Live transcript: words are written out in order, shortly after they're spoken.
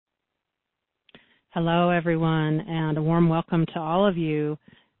Hello, everyone, and a warm welcome to all of you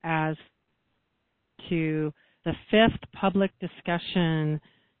as to the fifth public discussion.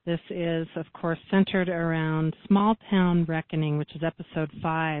 This is, of course, centered around Small Town Reckoning, which is episode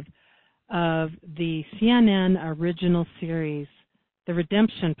 5 of the CNN original series, The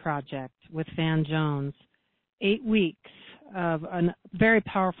Redemption Project with Van Jones. 8 weeks of a very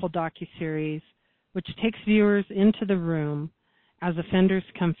powerful docuseries which takes viewers into the room as offenders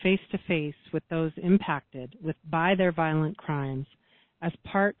come face-to-face with those impacted by their violent crimes as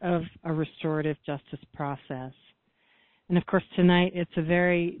part of a restorative justice process. And of course, tonight it's a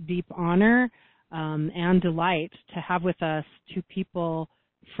very deep honor and delight to have with us two people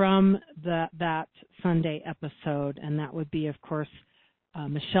from that Sunday episode, and that would be, of course,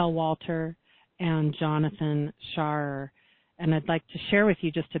 Michelle Walter and Jonathan Scharrer. And I'd like to share with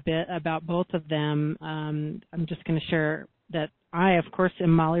you just a bit about both of them. I'm just going to share that I, of course,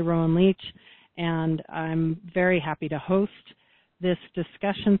 am Molly Rowan Leach, and I'm very happy to host this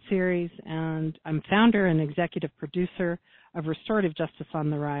discussion series, and I'm founder and executive producer of Restorative Justice on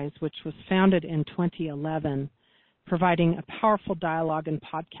the Rise, which was founded in 2011, providing a powerful dialogue and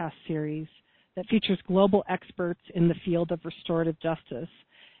podcast series that features global experts in the field of restorative justice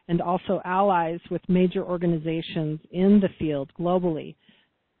and also allies with major organizations in the field globally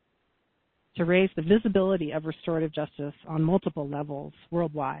to raise the visibility of restorative justice on multiple levels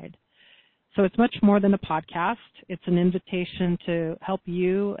worldwide. So it's much more than a podcast. It's an invitation to help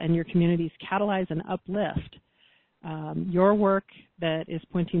you and your communities catalyze and uplift your work that is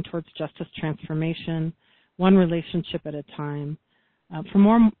pointing towards justice transformation, one relationship at a time. For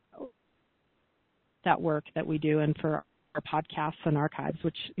more that work that we do and for our podcasts and archives,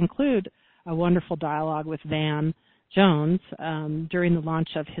 which include a wonderful dialogue with Van Jones during the launch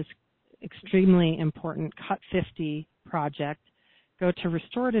of his extremely important Cut 50 project, go to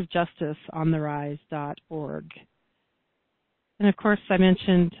restorativejusticesontherise.org. And of course, I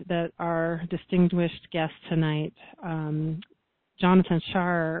mentioned that our distinguished guest tonight, Jonathan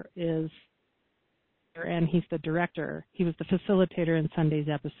Scharrer, is, and he's the director. He was the facilitator in Sunday's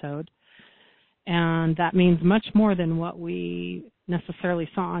episode. And that means much more than what we necessarily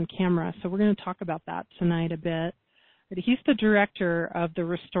saw on camera. So we're going to talk about that tonight a bit. But he's the director of the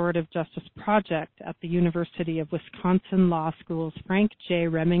Restorative Justice Project at the University of Wisconsin Law School's Frank J.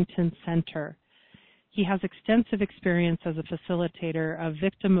 Remington Center. He has extensive experience as a facilitator of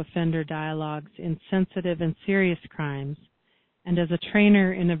victim-offender dialogues in sensitive and serious crimes and as a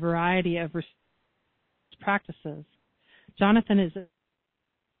trainer in a variety of practices. Jonathan is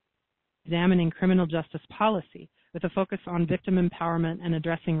examining criminal justice policy with a focus on victim empowerment and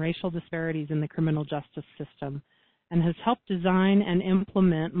addressing racial disparities in the criminal justice system, and has helped design and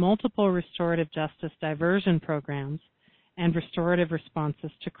implement multiple restorative justice diversion programs and restorative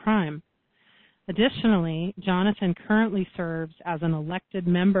responses to crime. Additionally, Jonathan currently serves as an elected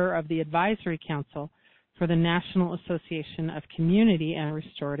member of the Advisory Council for the National Association of Community and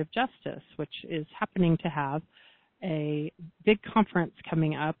Restorative Justice, which is happening to have a big conference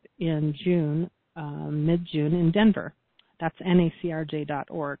coming up in June, mid-June in Denver. That's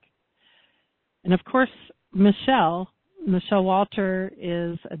nacrj.org. And of course, Michelle Walter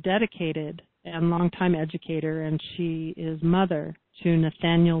is a dedicated and longtime educator, and she is mother to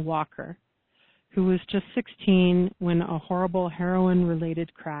Nathaniel Walker, who was just 16 when a horrible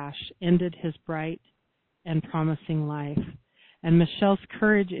heroin-related crash ended his bright and promising life. And Michelle's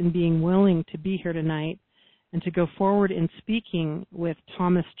courage in being willing to be here tonight and to go forward in speaking with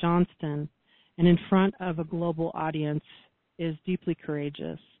Thomas Johnston and in front of a global audience is deeply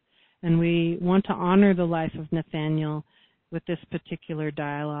courageous. And we want to honor the life of Nathaniel with this particular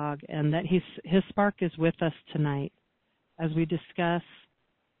dialogue, and that his spark is with us tonight as we discuss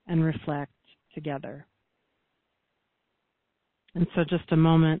and reflect together. And so just a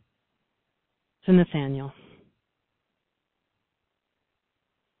moment to Nathaniel.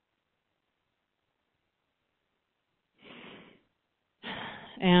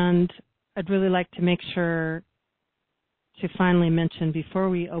 And I'd really like to make sure to finally mention before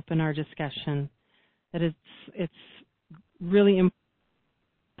we open our discussion that it's really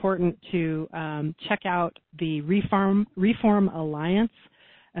important to check out the Reform Alliance,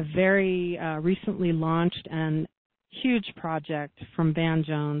 a very recently launched and huge project from Van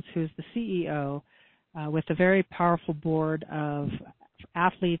Jones, who's the CEO, with a very powerful board of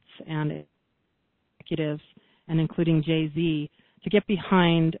athletes and executives, and including Jay-Z, to get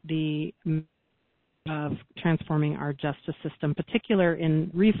behind the of transforming our justice system, particular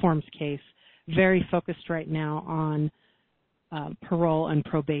in Reform's case, very focused right now on parole and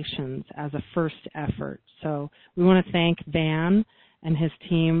probations as a first effort. So we want to thank Van and his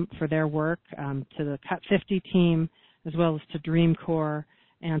team for their work, to the Cut 50 team, as well as to Dream Corps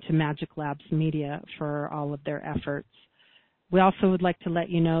and to Magic Labs Media for all of their efforts. We also would like to let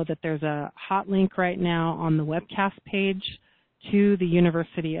you know that there's a hot link right now on the webcast page to the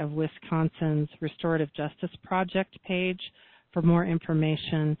University of Wisconsin's Restorative Justice Project page. For more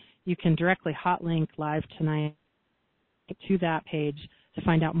information, you can directly hot link live tonight to that page to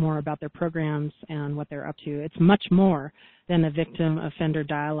find out more about their programs and what they're up to. It's much more than a victim offender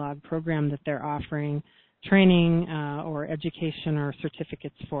dialogue program that they're offering training or education or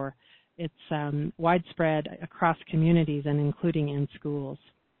certificates for. It's widespread across communities and including in schools.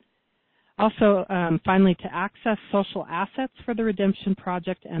 Also, finally, to access social assets for the Redemption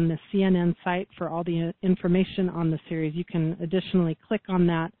Project and the CNN site for all the information on the series, you can additionally click on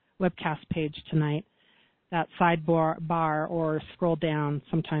that webcast page tonight, that sidebar, or scroll down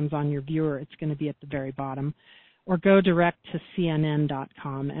sometimes on your viewer. It's going to be at the very bottom. Or go direct to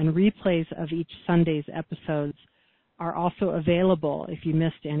CNN.com. And replays of each Sunday's episodes are also available if you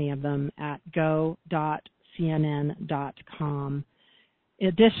missed any of them at go.cnn.com.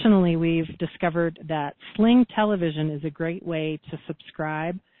 Additionally, we've discovered that Sling Television is a great way to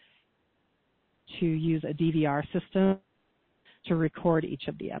subscribe, to use a DVR system to record each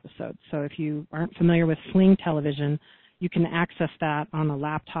of the episodes. So if you aren't familiar with Sling Television, you can access that on a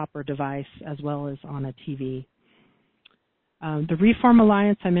laptop or device as well as on a TV. The Reform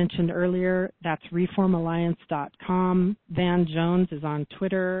Alliance I mentioned earlier, that's reformalliance.com. Van Jones is on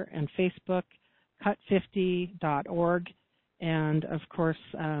Twitter and Facebook, cut50.org. And, of course,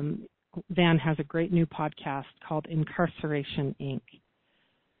 Van has a great new podcast called Incarceration, Inc.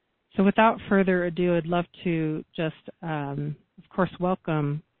 So without further ado, I'd love to just, of course,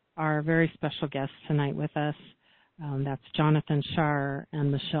 welcome our very special guests tonight with us. That's Jonathan Shar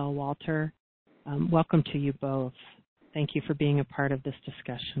and Michelle Walter. Welcome to you both. Thank you for being a part of this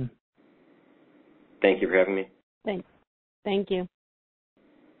discussion. Thank you for having me. Thanks. Thank you.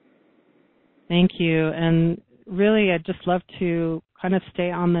 Thank you. And really, I'd just love to kind of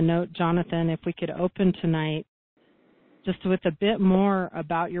stay on the note, Jonathan, if we could open tonight just with a bit more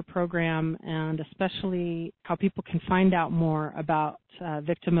about your program and especially how people can find out more about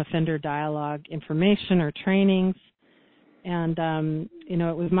victim offender dialogue information or trainings. And,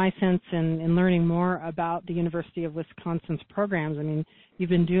 it was my sense in learning more about the University of Wisconsin's programs. I mean, you've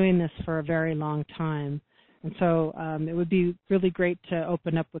been doing this for a very long time. And so it would be really great to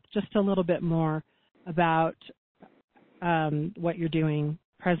open up with just a little bit more about what you're doing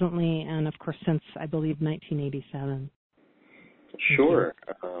presently and, of course, since, I believe, 1987. Sure.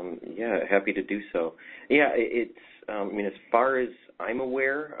 Happy to do so. Yeah, it's, as far as I'm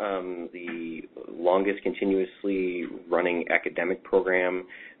aware, the longest continuously running academic program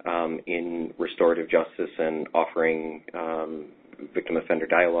in restorative justice and offering victim offender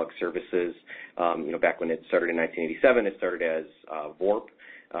dialogue services. Back when it started in 1987, it started as VORP,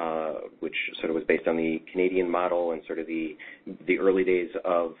 which sort of was based on the Canadian model and sort of the early days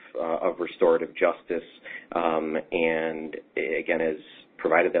of restorative justice, and again has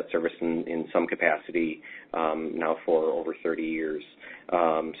provided that service in some capacity now for over 30 years.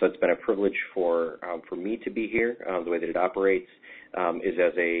 So it's been a privilege for me to be here. The way that it operates is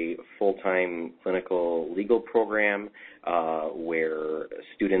as a full-time clinical legal program where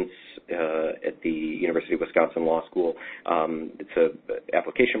students at the University of Wisconsin Law School, it's an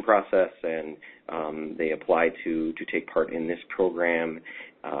application process, and they apply to take part in this program,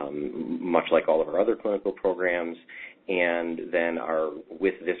 much like all of our other clinical programs, and then are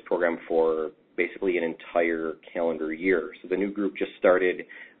with this program for basically an entire calendar year. So the new group just started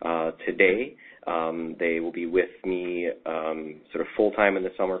today. They will be with me sort of full-time in the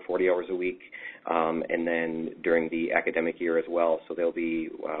summer, 40 hours a week, and then during the academic year as well. So they'll be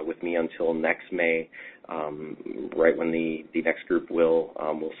with me until next May, right when the next group will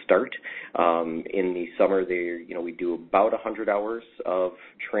start. In the summer, we do about 100 hours of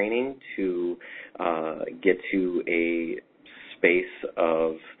training to get to a space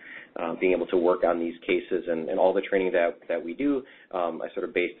of being able to work on these cases, and all the training that we do, I sort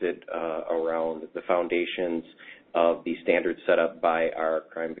of based it around the foundations of the standards set up by our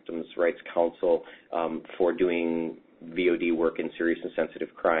Crime Victims' Rights Council for doing VOD work in serious and sensitive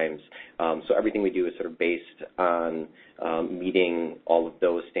crimes. So everything we do is sort of based on meeting all of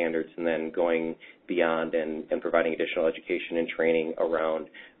those standards and then going beyond, and providing additional education and training around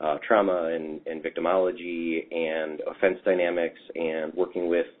trauma and victimology and offense dynamics, and working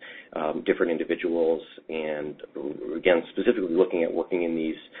with different individuals, and again, specifically looking at working in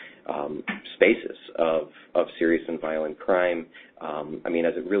these spaces of serious and violent crime.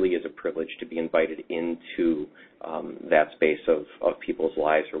 As it really is a privilege to be invited into that space of people's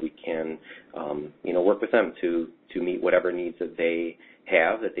lives, where we can, work with them to meet whatever needs that they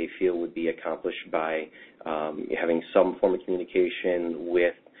have, that they feel would be accomplished by having some form of communication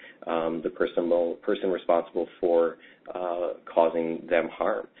with the person responsible for causing them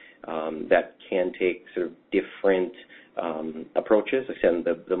harm. That can take sort of different approaches. Again,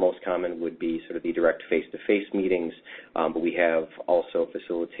 the most common would be sort of the direct face-to-face meetings, but we have also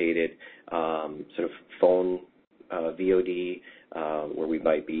facilitated sort of phone VOD, where we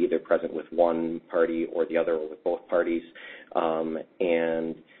might be either present with one party or the other, or with both parties,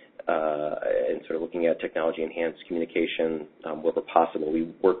 and sort of looking at technology-enhanced communication wherever possible.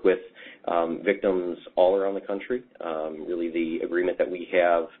 We work with victims all around the country. Really, the agreement that we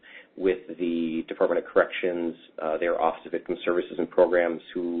have with the Department of Corrections, their Office of Victim Services and Programs,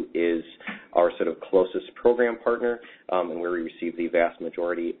 who is our sort of closest program partner, and where we receive the vast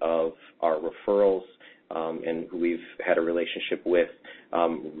majority of our referrals, and who we've had a relationship with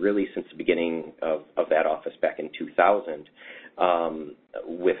really since the beginning of that office back in 2000,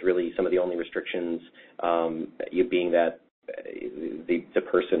 with really some of the only restrictions being that the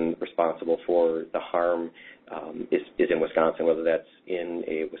person responsible for the harm is in Wisconsin, whether that's in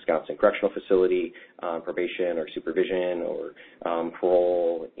a Wisconsin correctional facility, probation or supervision, or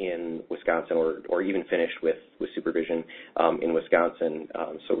parole in Wisconsin, or even finished with supervision in Wisconsin.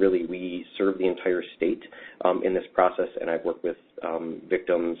 So really, we serve the entire state in this process, and I've worked with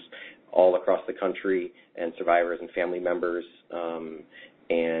victims all across the country, and survivors and family members,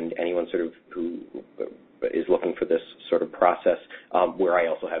 and anyone sort of who is looking for this sort of process, where I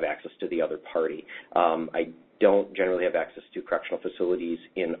also have access to the other party. I don't generally have access to correctional facilities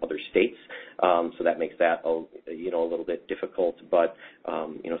in other states, so that makes that a little bit difficult, but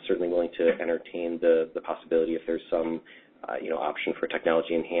certainly willing to entertain the possibility if there's some option for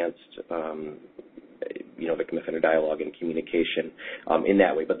technology-enhanced victim offender dialogue and communication in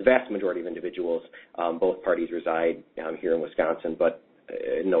that way. But the vast majority of individuals, both parties reside here in Wisconsin, but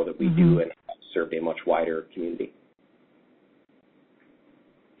know that we do and have served a much wider community.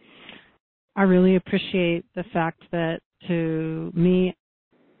 I really appreciate the fact that, to me,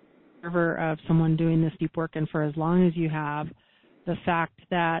 of someone doing this deep work, and for as long as you have, the fact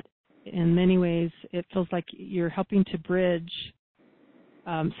that in many ways it feels like you're helping to bridge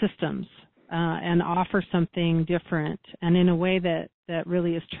systems and offer something different, and in a way that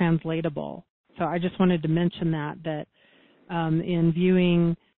really is translatable. So I just wanted to mention that in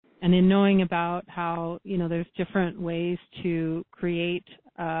viewing and in knowing about how, there's different ways to create,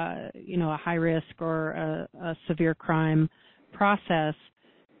 a high risk or a severe crime process,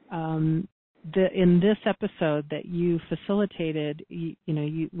 in this episode that you facilitated,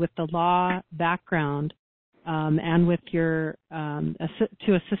 you with the law background, and with your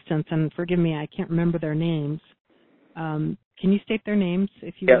two assistants, and forgive me, I can't remember their names. Can you state their names,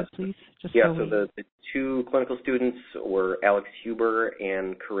 if you would, please? So the two clinical students were Alex Huber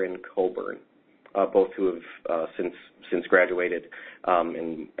and Corinne Coburn, both who have since graduated.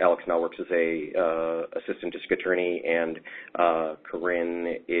 And Alex now works as a assistant district attorney, and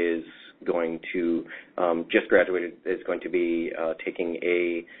Corinne is going to just graduated, is going to be taking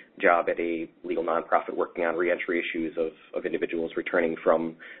a job at a legal nonprofit working on reentry issues of individuals returning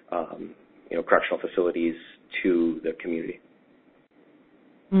from correctional facilities to the community.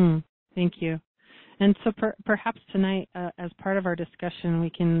 Thank you. And so perhaps tonight, as part of our discussion, we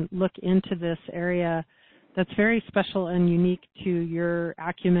can look into this area that's very special and unique to your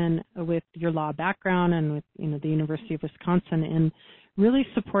acumen with your law background and with the University of Wisconsin, in really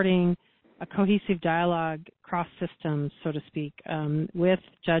supporting a cohesive dialogue cross systems, so to speak, with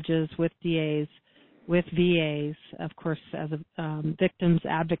judges, with DAs, with VAs. Of course, as victims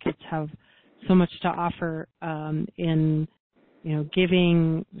advocates have so much to offer in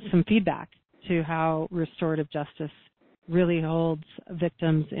giving some feedback to how restorative justice really holds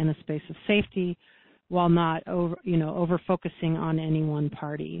victims in a space of safety, while not over focusing on any one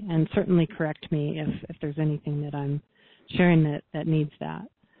party. And certainly correct me if there's anything that I'm sharing that needs that.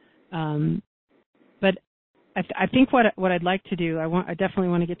 But I think what I'd like to do, I definitely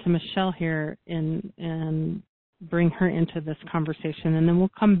want to get to Michelle here and bring her into this conversation, and then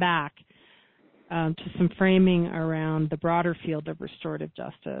we'll come back to some framing around the broader field of restorative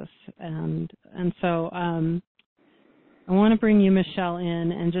justice. And so I want to bring you, Michelle,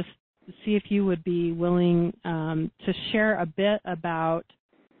 in and just see if you would be willing to share a bit about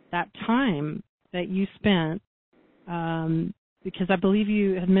that time that you spent, because I believe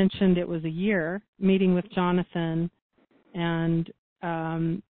you had mentioned it was a year meeting with Jonathan and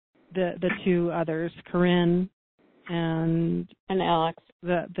the two others, Corinne and Alex,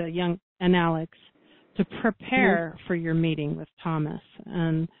 the young and Alex, to prepare for your meeting with Thomas.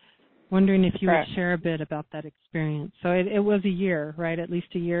 And wondering if you would share a bit about that experience. So it was a year, right? At least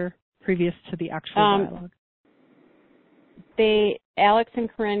a year previous to the actual dialogue. Alex and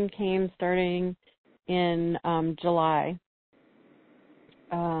Corinne came starting in July,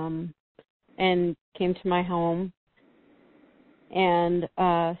 and came to my home and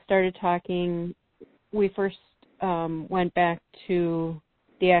started talking. We first went back to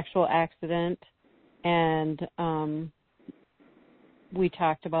the actual accident, and we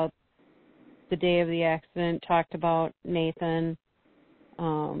talked about the day of the accident, talked about Nathan,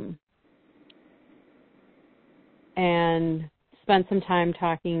 and spent some time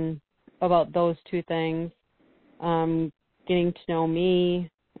talking about those two things, getting to know me,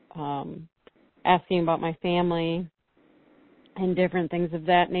 asking about my family, and different things of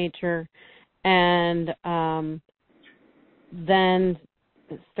that nature. And then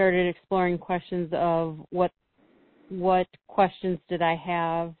started exploring questions of what questions did I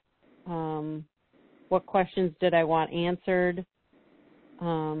have, what questions did I want answered.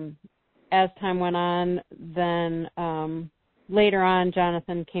 As time went on, then later on,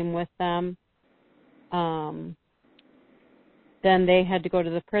 Jonathan came with them. Then they had to go to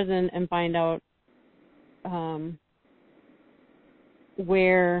the prison and find out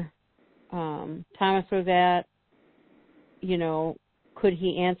where Thomas was at. You know, could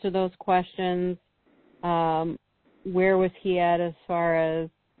he answer those questions? Where was he at as far as,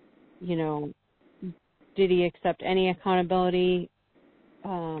 you know, did he accept any accountability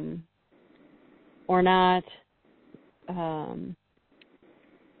or not?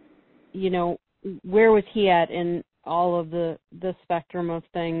 You know, where was he at in all of the spectrum of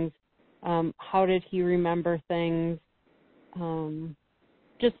things? How did he remember things?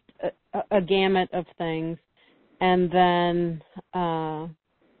 Just a gamut of things. And then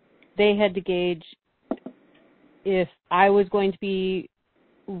they had to gauge if I was going to be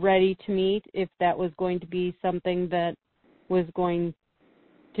ready to meet, if that was going to be something that was going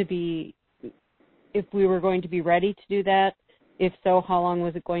to be, if we were going to be ready to do that. If so, how long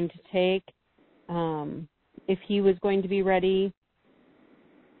was it going to take? If he was going to be ready,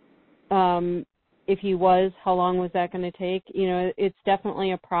 if he was, how long was that going to take? You know, it's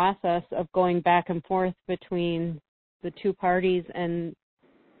definitely a process of going back and forth between the two parties and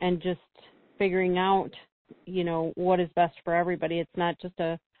just figuring out, you know, what is best for everybody. It's not just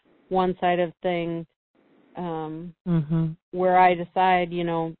a one-sided thing where I decide, you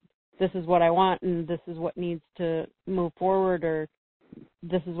know, this is what I want and this is what needs to move forward, or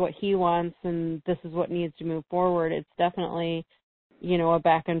this is what he wants and this is what needs to move forward. It's definitely, you know, a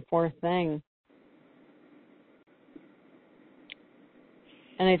back and forth thing.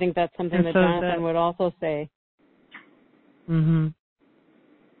 And I think that's something that Jonathan would also say. Did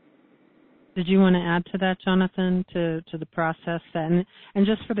you want to add to that, Jonathan, to the process? And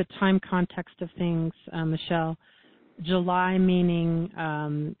just for the time context of things, Michelle, July meaning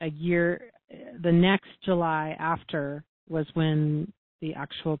a year, the next July after was when the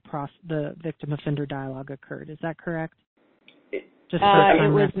actual the victim offender dialogue occurred. Is that correct? It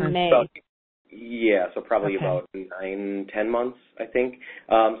was May. Yeah, so probably about 9-10 months, I think.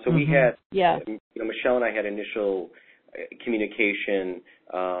 So we had, you know, Michelle and I had initial communication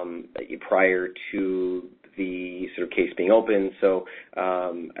prior to the sort of case being open. So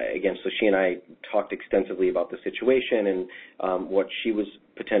again, so she and I talked extensively about the situation and what she was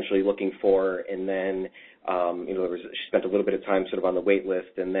potentially looking for, and then you know, she spent a little bit of time sort of on the wait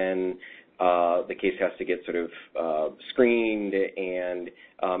list, and then the case has to get sort of screened, and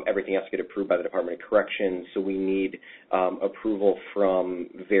everything has to get approved by the Department of Corrections. So we need approval from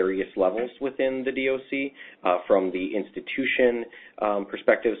various levels within the DOC, from the institution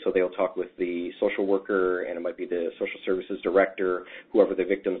perspective. So they'll talk with the social worker, and it might be the social services director, whoever the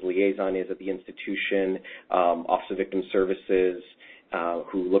victim's liaison is at the institution, Office of Victim Services,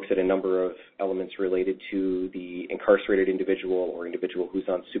 who looks at a number of elements related to the incarcerated individual or individual who's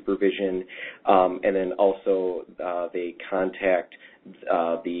on supervision, and then also they contact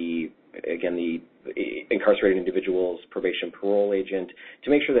the incarcerated individual's probation parole agent to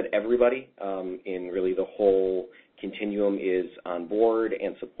make sure that everybody in really the whole Continuum is on board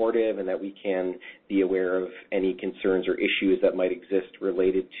and supportive, and that we can be aware of any concerns or issues that might exist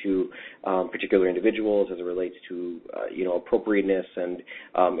related to particular individuals as it relates to, appropriateness. And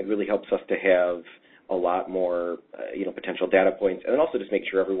it really helps us to have a lot more, potential data points, and then also just make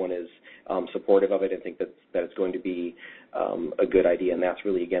sure everyone is supportive of it and think that it's going to be a good idea. And that's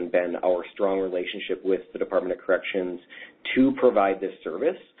really, again, been our strong relationship with the Department of Corrections to provide this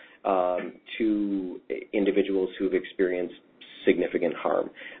service to individuals who have experienced significant harm.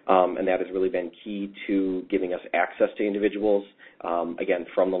 And that has really been key to giving us access to individuals, again,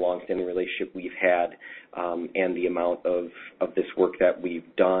 from the longstanding relationship we've had and the amount of this work that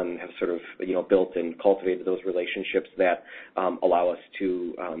we've done have sort of, built and cultivated those relationships that allow us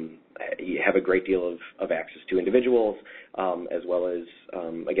to have a great deal of access to individuals, as well as,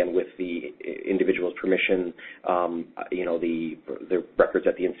 again, with the individual's permission, the records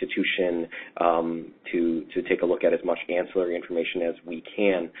at the institution to take a look at as much ancillary information as we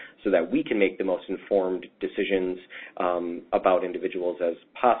can so that we can make the most informed decisions about individuals as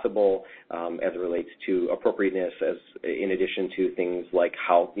possible as it relates to appropriateness, as in addition to things like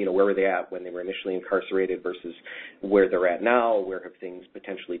how, where were they at when they were initially incarcerated versus where they're at now, where have things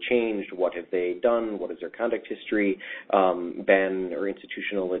potentially changed, what have they done, what is their conduct history, been or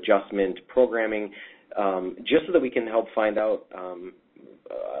institutional adjustment programming, just so that we can help find out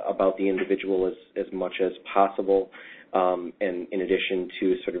about the individual as much as possible. And in addition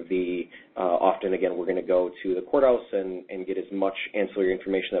to sort of the, often, again, we're going to go to the courthouse and get as much ancillary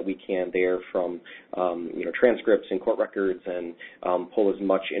information that we can there from, transcripts and court records and pull as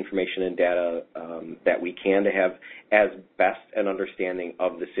much information and data that we can to have as best an understanding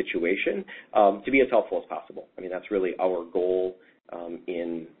of the situation to be as helpful as possible. I mean, that's really our goal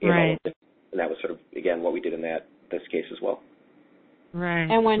in right. all of this. And that was sort of, again, what we did in this case as well. Right.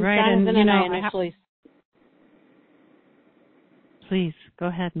 And when Jonathan and I initially... Please, go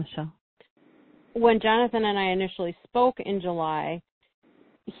ahead, Michelle. When Jonathan and I initially spoke in July,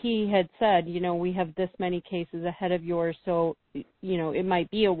 he had said, we have this many cases ahead of yours, so, it might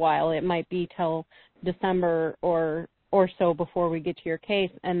be a while. It might be till December or so before we get to your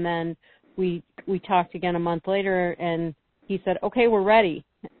case. And then we talked again a month later, and he said, okay, we're ready.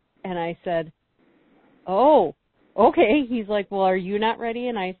 And I said, oh, okay. He's like, well, are you not ready?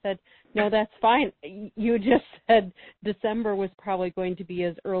 And I said, no, that's fine. You just said December was probably going to be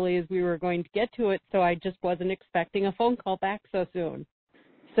as early as we were going to get to it, so I just wasn't expecting a phone call back so soon.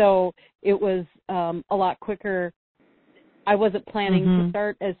 So it was a lot quicker. I wasn't planning to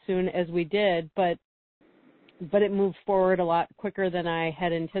start as soon as we did, but it moved forward a lot quicker than I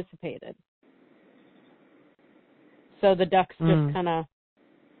had anticipated. So the ducks just kind of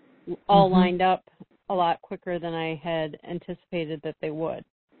all lined up a lot quicker than I had anticipated that they would.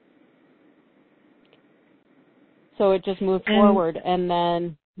 So it just moved forward, and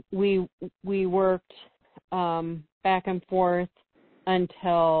then we worked back and forth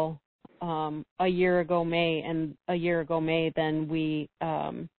until a year ago May, and a year ago May then we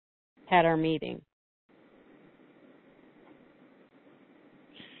had our meeting.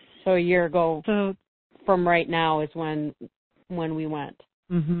 So a year ago from right now is when we went.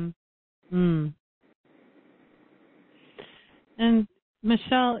 And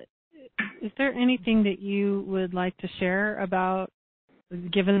Michelle, is there anything that you would like to share about,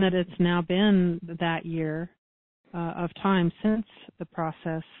 given that it's now been that year of time since the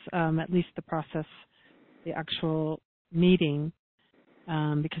process, at least the actual meeting,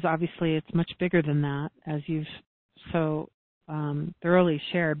 because obviously it's much bigger than that, as you've so thoroughly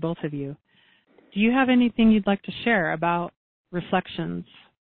shared, both of you. Do you have anything you'd like to share about reflections?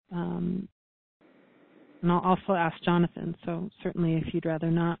 And I'll also ask Jonathan, so certainly if you'd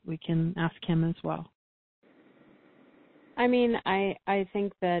rather not, we can ask him as well. I mean, I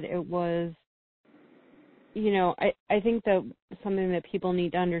think that it was, I think that something that people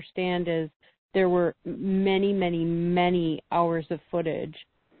need to understand is there were many, many, many hours of footage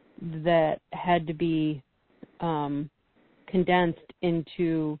that had to be condensed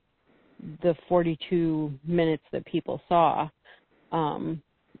into the 42 minutes that people saw. And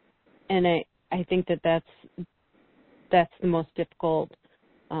I think that that's the most difficult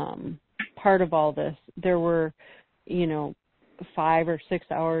part of all this. There were, 5 or 6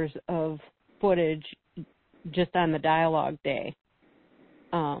 hours of footage just on the dialogue day.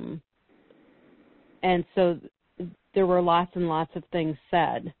 And so there were lots and lots of things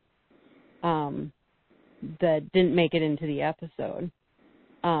said that didn't make it into the episode.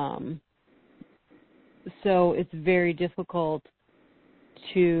 So it's very difficult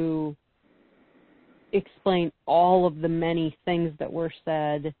to explain all of the many things that were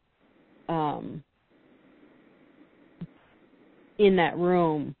said in that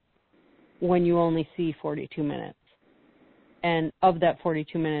room when you only see 42 minutes. And of that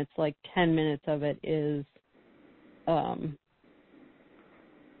 42 minutes, like 10 minutes of it is of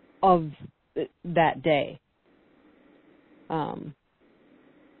that day.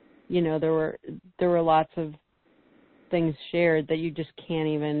 You know, there were lots of things shared that you just can't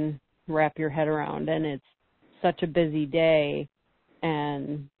even wrap your head around, and it's such a busy day,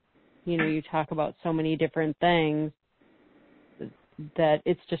 and you know, you talk about so many different things that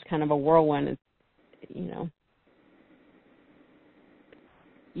it's just kind of a whirlwind. It's, you know,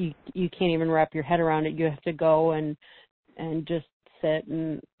 you can't even wrap your head around it. You have to go and just sit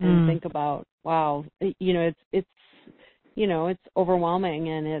and think about, wow, you know, it's you know, it's overwhelming,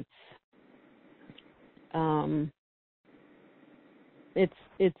 and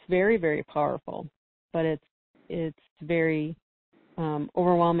it's very, very powerful, but it's very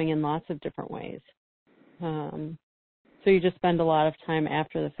overwhelming in lots of different ways. So you just spend a lot of time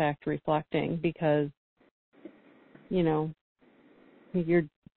after the fact reflecting, because, you know, you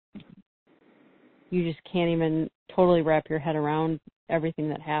just can't even totally wrap your head around everything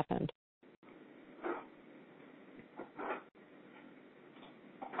that happened.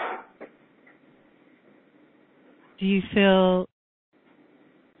 Do you feel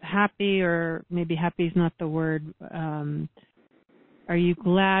happy, or maybe happy is not the word, are you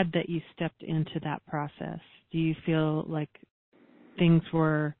glad that you stepped into that process? Do you feel like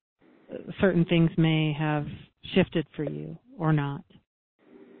certain things may have shifted for you or not?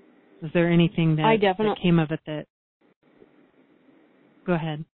 Was there anything that came of it that... Go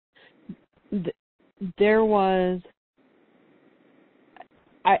ahead. There was...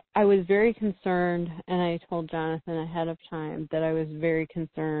 I was very concerned, and I told Jonathan ahead of time that I was very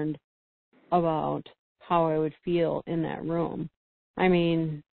concerned about how I would feel in that room. I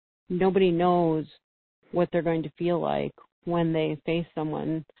mean, nobody knows what they're going to feel like when they face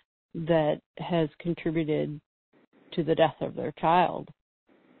someone that has contributed to the death of their child.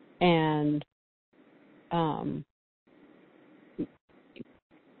 And,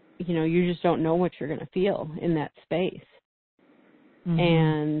 you know, you just don't know what you're going to feel in that space.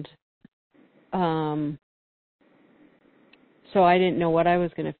 And so I didn't know what I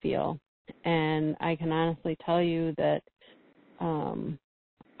was going to feel. And I can honestly tell you that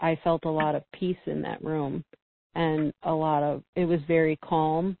I felt a lot of peace in that room, and it was very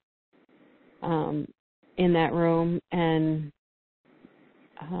calm in that room. And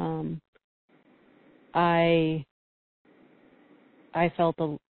I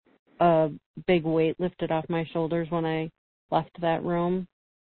felt a big weight lifted off my shoulders when I left that room,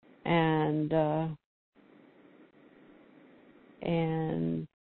 and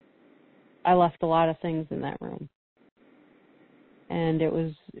I left a lot of things in that room, and it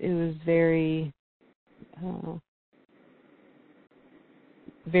was very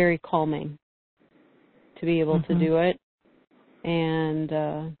very calming to be able to do it. And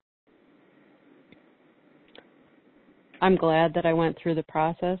I'm glad that I went through the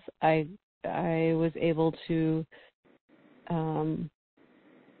process. I was able to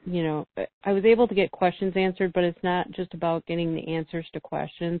you know, I was able to get questions answered, but it's not just about getting the answers to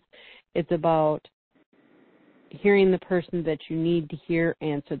questions. It's about hearing the person that you need to hear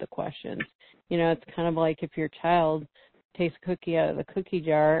answer the questions. You know, it's kind of like if your child takes a cookie out of the cookie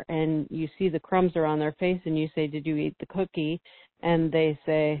jar and you see the crumbs are on their face and you say, "Did you eat the cookie?" And they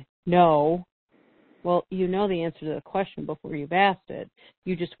say, "No." Well, you know the answer to the question before you've asked it.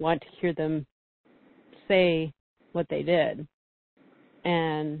 You just want to hear them say what they did.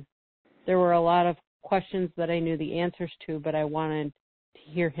 And there were a lot of questions that I knew the answers to, but I wanted to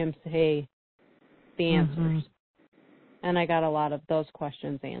hear him say the answers. And I got a lot of those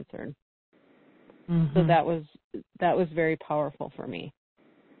questions answered. So that was very powerful for me.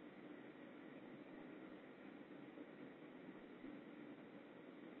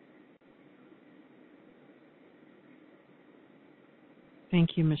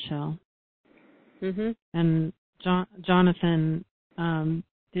 Thank you, Michelle. Mhm. And Jonathan,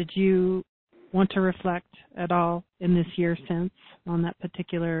 did you want to reflect at all in this year since on that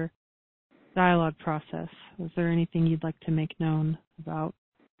particular dialogue process? Was there anything you'd like to make known about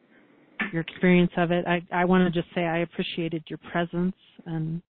your experience of it? I want to just say I appreciated your presence,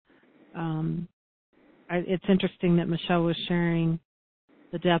 and it's interesting that Michelle was sharing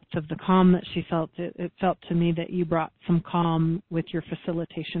the depth of the calm that she felt. It felt to me that you brought some calm with your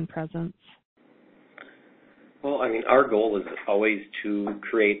facilitation presence. Well, I mean, our goal is always to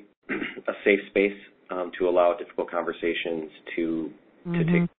create a safe space to allow difficult conversations to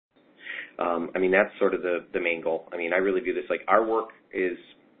take. I mean, that's sort of the main goal. I mean, I really view this like our work is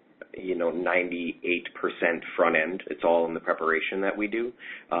 98% front end. It's all in the preparation that we do.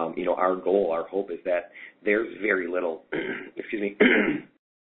 Our goal, our hope is that there's very little, excuse me,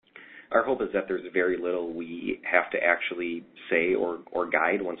 our hope is that there's very little we have to actually say or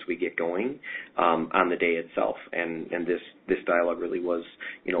guide once we get going on the day itself. And this dialogue really was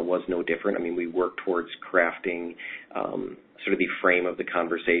no different. I mean, we work towards crafting sort of the frame of the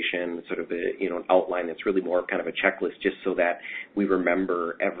conversation, sort of an outline that's really more kind of a checklist, just so that we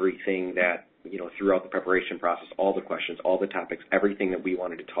remember everything that throughout the preparation process, all the questions, all the topics, everything that we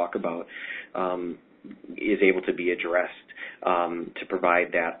wanted to talk about is able to be addressed to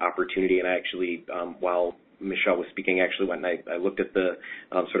provide that opportunity. And I actually, while Michelle was speaking, actually went and I looked at the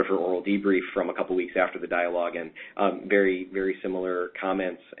sort of her oral debrief from a couple weeks after the dialogue, and very, very similar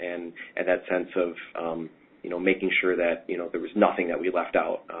comments and that sense of making sure that there was nothing that we left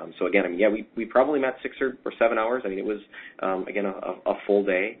out. So again, I mean, we probably met 6 or 7 hours. I mean, it was again a full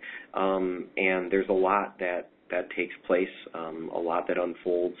day, and there's a lot that takes place, a lot that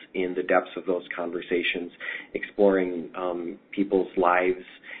unfolds in the depths of those conversations, exploring people's lives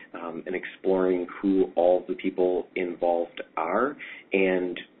and exploring who all the people involved are.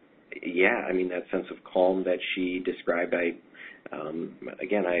 And yeah, I mean, that sense of calm that she described,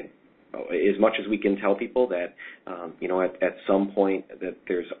 as much as we can tell people that, at some point that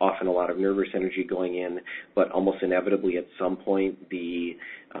there's often a lot of nervous energy going in, but almost inevitably at some point the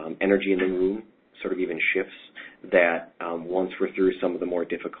energy in the room sort of even shifts, that once we're through some of the more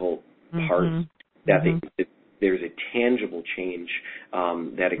difficult parts, that there's a tangible change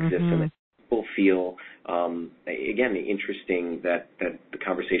that exists and that people feel, again, interesting, that the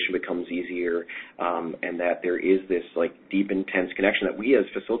conversation becomes easier, and that there is this like deep, intense connection that we as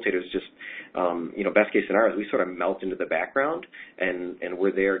facilitators just, best case scenario, we sort of melt into the background and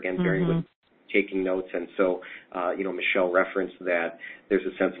we're there again bearing with, taking notes. And so, Michelle referenced that there's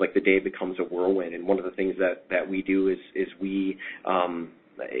a sense like the day becomes a whirlwind. And one of the things that we do is we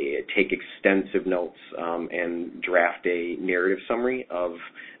take extensive notes and draft a narrative summary of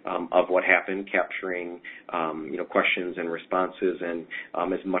what happened, capturing questions and responses and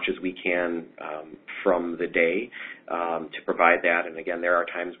as much as we can from the day to provide that. And again, there are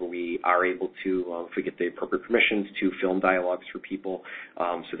times where we are able to, if we get the appropriate permissions, to film dialogues for people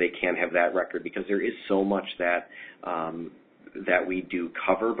so they can have that record, because there is so much that we do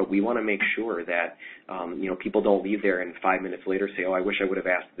cover, but we want to make sure that people don't leave there and 5 minutes later say, oh, I wish I would have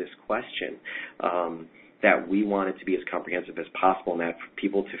asked this question. That we want it to be as comprehensive as possible, and that for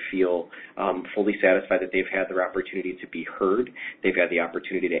people to feel fully satisfied that they've had their opportunity to be heard, they've had the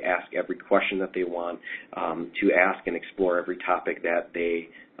opportunity to ask every question that they want to ask and explore every topic that they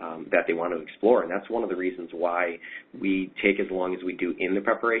want to explore. And that's one of the reasons why we take as long as we do in the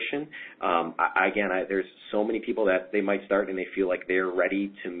preparation. There's so many people that they might start and they feel like they're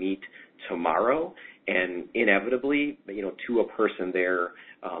ready to meet tomorrow, and inevitably, to a person, they're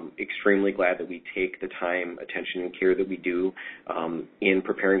extremely glad that we take the time, attention, and care that we do in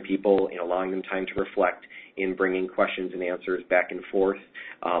preparing people, in allowing them time to reflect, in bringing questions and answers back and forth,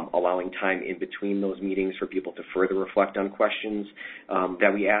 allowing time in between those meetings for people to further reflect on questions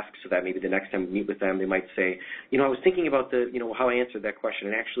that we ask, so that maybe the next time we meet with them, they might say, I was thinking about how I answered that question,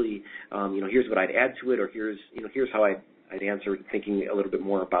 and actually, here's what I'd add to it, or here's how I'd answer, thinking a little bit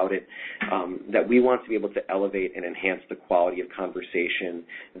more about it, that we want to be able to elevate and enhance the quality of conversation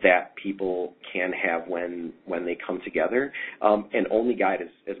that people can have when they come together, and only guide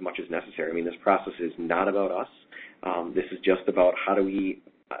as much as necessary. I mean, this process is not about us. This is just about how do we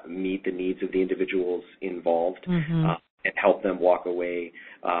meet the needs of the individuals involved and help them walk away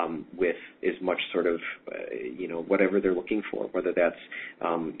with as much sort of, whatever they're looking for, whether that's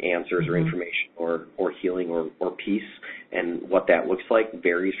answers or information or healing or peace. And what that looks like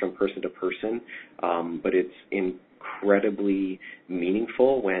varies from person to person, but it's incredibly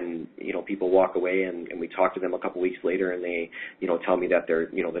meaningful when, people walk away and we talk to them a couple weeks later and they, tell me that they're,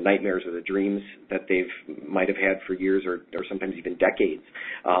 the nightmares or the dreams that might have had for years or sometimes even decades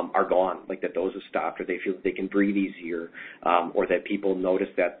are gone, like that those have stopped, or they feel that they can breathe easier, or that people notice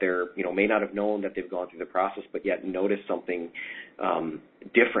that they're, may not have known that they've gone through the process, but yet notice something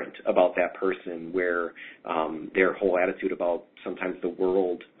different about that person, where their whole attitude about sometimes the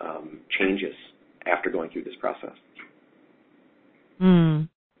world changes after going through this process.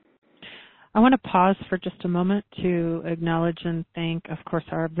 I want to pause for just a moment to acknowledge and thank, of course,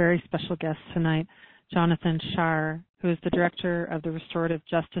 our very special guest tonight, Jonathan Shar, who is the director of the Restorative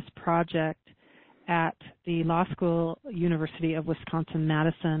Justice Project at the Law School University of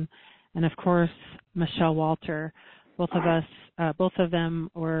Wisconsin-Madison, and of course, Michelle Walter. Both of them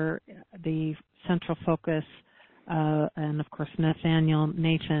were the central focus and of course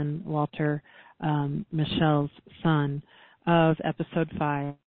Nathan Walter, Michelle's son, of episode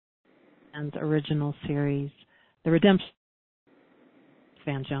 5 and original series, The Redemption of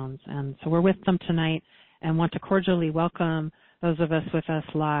Van Jones. And so we're with them tonight and want to cordially welcome those of us with us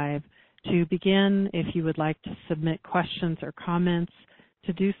live. To begin, if you would like to submit questions or comments,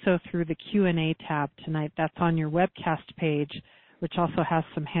 to do so through the Q&A tab tonight. That's on your webcast page, which also has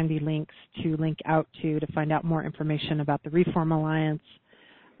some handy links to link out to find out more information about the Reform Alliance,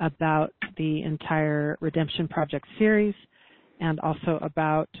 about the entire Redemption Project series, and also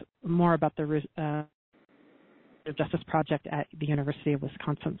more about the Justice Project at the University of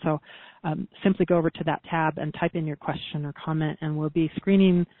Wisconsin. So simply go over to that tab and type in your question or comment, and we'll be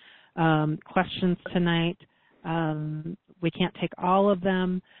screening questions tonight. We can't take all of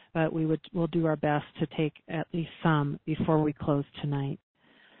them, but we'll do our best to take at least some before we close tonight.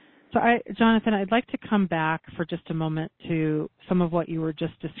 So Jonathan, I'd like to come back for just a moment to some of what you were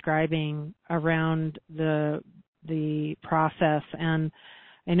just describing around the process. And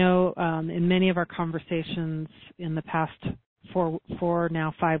I know in many of our conversations in the past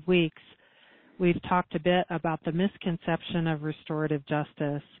 5 weeks, we've talked a bit about the misconception of restorative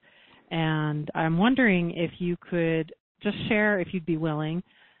justice. And I'm wondering if you could just share, if you'd be willing,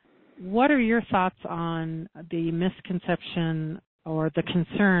 what are your thoughts on the misconception or the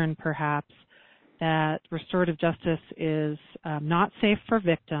concern, perhaps, that restorative justice is not safe for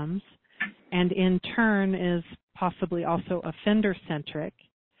victims and in turn is possibly also offender-centric?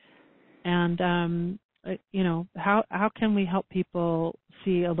 And, how can we help people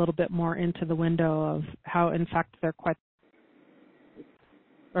see a little bit more into the window of how, in fact, the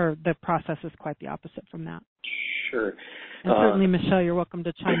process is quite the opposite from that? Sure. And certainly, Michelle, you're welcome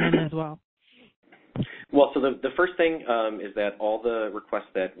to chime in as well. Well, so the first thing is that all the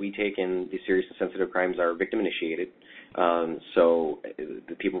requests that we take in these serious and sensitive crimes are victim-initiated. So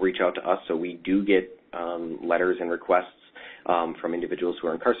the people reach out to us. So we do get letters and requests from individuals who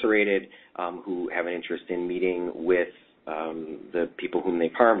are incarcerated, who have an interest in meeting with the people whom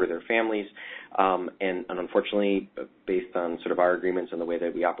they've harmed or their families. And unfortunately, based on sort of our agreements and the way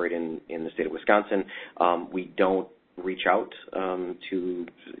that we operate in the state of Wisconsin, we don't reach out to,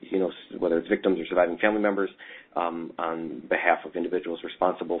 whether it's victims or surviving family members, on behalf of individuals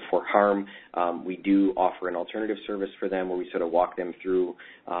responsible for harm. We do offer an alternative service for them where we sort of walk them through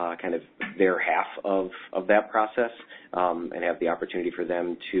kind of their half of that process and have the opportunity for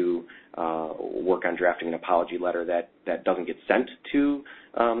them to work on drafting an apology letter that doesn't get sent to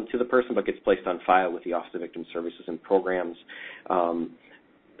the person but gets placed on file with the Office of Victim Services and Programs.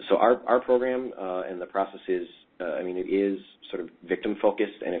 So our program and the process is, it is sort of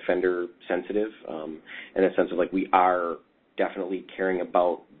victim-focused and offender-sensitive in the sense of we are definitely caring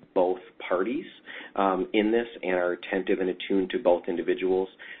about both parties in this and are attentive and attuned to both individuals.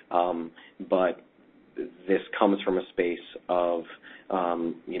 But this comes from a space of,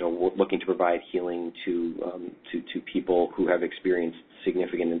 looking to provide healing to people who have experienced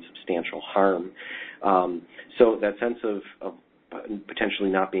significant and substantial harm. So that sense of potentially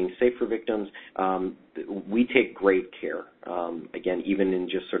not being safe for victims, we take great care. Again, even in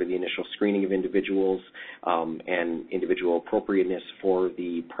just sort of the initial screening of individuals and individual appropriateness for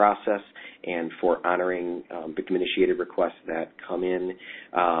the process and for honoring victim-initiated requests that come in,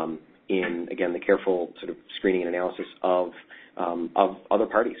 again, the careful sort of screening and analysis of other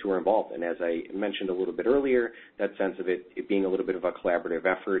parties who are involved. And as I mentioned a little bit earlier, that sense of it being a little bit of a collaborative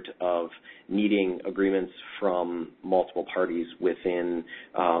effort of needing agreements from multiple parties within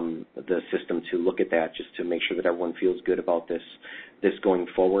the system to look at that, just to make sure that everyone feels good about this going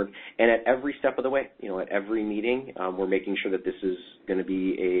forward. And at every step of the way, at every meeting, we're making sure that this is going to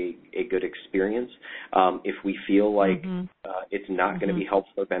be a good experience. If we feel like it's not going to be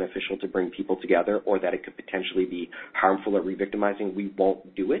helpful or beneficial to bring people together, or that it could potentially be harmful or re-victimizing, we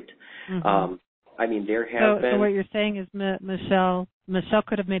won't do it. There have been... So what you're saying is Michelle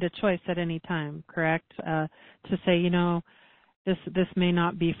could have made a choice at any time, correct? To say, this may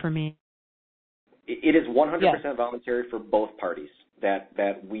not be for me. It is 100% voluntary for both parties.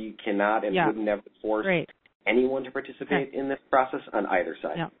 That we cannot and would never force anyone to participate in this process on either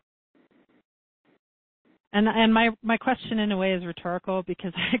side. Yeah. And my question in a way is rhetorical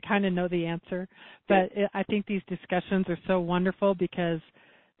because I kind of know the answer, but I think these discussions are so wonderful because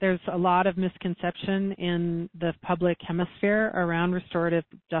there's a lot of misconception in the public hemisphere around restorative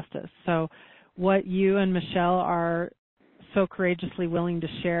justice. So what you and Michelle are so courageously willing to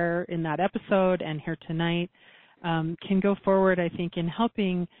share in that episode and here tonight can go forward, I think, in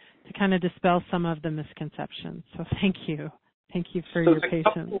helping to kind of dispel some of the misconceptions. So thank you. Thank you for your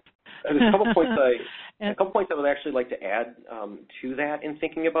patience. There's a couple points I would actually like to add to that in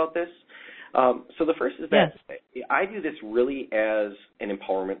thinking about this. So the first is that I view this really as an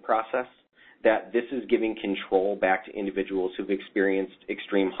empowerment process, that this is giving control back to individuals who've experienced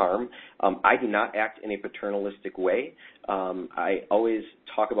extreme harm. I do not act in a paternalistic way. I always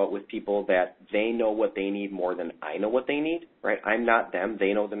talk about with people that they know what they need more than I know what they need, right? I'm not them.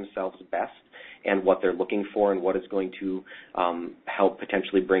 They know themselves best and what they're looking for and what is going to help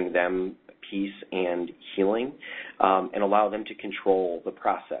potentially bring them peace and healing, and allow them to control the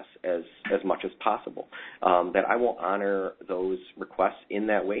process as much as possible. That I will honor those requests in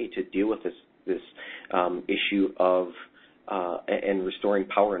that way to deal with this issue of and restoring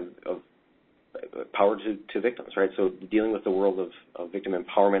power to victims, right? So dealing with the world of victim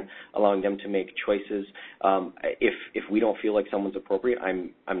empowerment, allowing them to make choices. If we don't feel like someone's appropriate,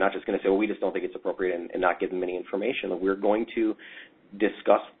 I'm not just going to say, well, we just don't think it's appropriate and not give them any information. We're going to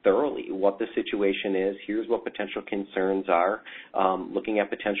discuss thoroughly what the situation is. Here's what potential concerns are, looking at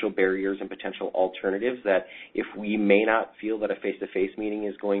potential barriers and potential alternatives, that if we may not feel that a face-to-face meeting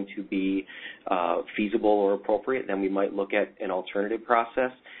is going to be feasible or appropriate, then we might look at an alternative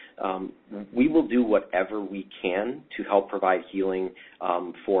process. We will do whatever we can to help provide healing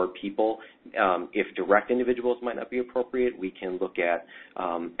for people. If direct individuals might not be appropriate, we can look at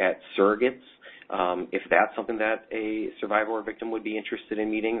surrogates. If that's something that a survivor or victim would be interested in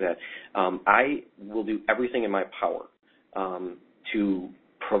meeting, that I will do everything in my power to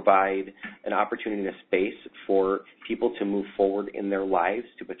provide an opportunity and a space for people to move forward in their lives,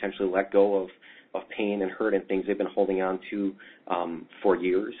 to potentially let go of pain and hurt and things they've been holding on to for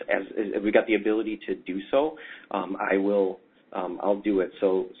years. As we got the ability to do so, I'll do it.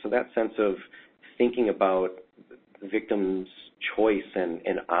 So that sense of thinking about victims' choice and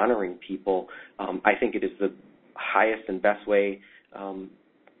honoring people, I think it is the highest and best way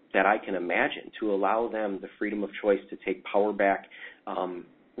that I can imagine to allow them the freedom of choice to take power back,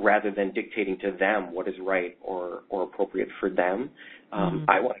 rather than dictating to them what is right or appropriate for them.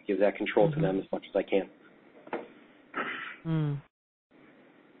 I want to give that control to them as much as I can.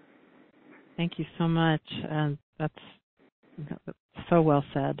 Thank you so much. That's so well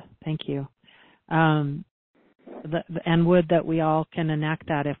said. Thank you. And would that we all can enact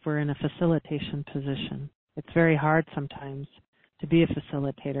that if we're in a facilitation position. It's very hard sometimes to be a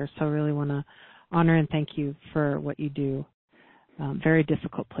facilitator, so I really want to honor and thank you for what you do. Very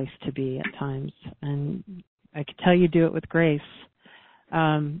difficult place to be at times, and I can tell you do it with grace.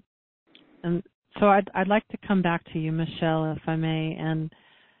 And so I'd like to come back to you, Michelle, if I may. And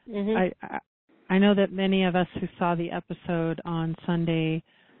I know that many of us who saw the episode on Sunday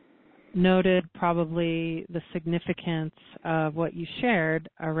noted probably the significance of what you shared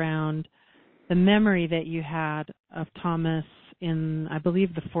around the memory that you had of Thomas in, I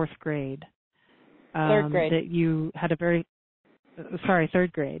believe, the fourth grade. Third grade. That you had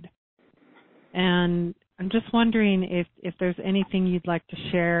third grade. And I'm just wondering if there's anything you'd like to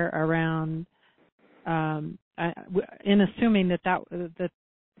share around, in assuming that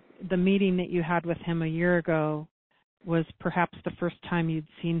the meeting that you had with him a year ago was perhaps the first time you'd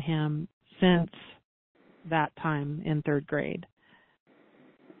seen him since that time in third grade.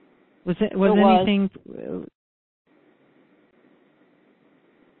 Was anything?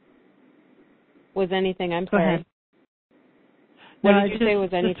 Was anything? I'm Go sorry. ahead. What did you say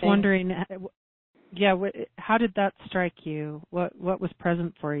was anything? Just wondering. Yeah. How did that strike you? What was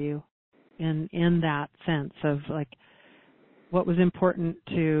present for you in that sense of like what was important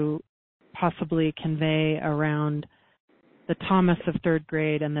to possibly convey around the Thomas of third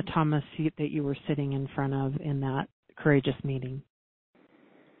grade and the Thomas that you were sitting in front of in that courageous meeting?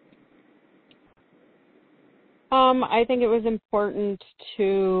 I think it was important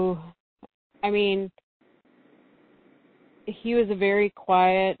to, he was a very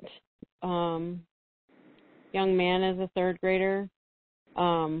quiet young man as a third grader.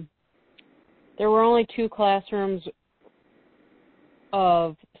 There were only 2 classrooms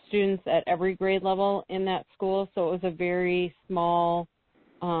of students at every grade level in that school, so it was a very small,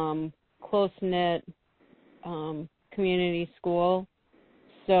 close-knit community school.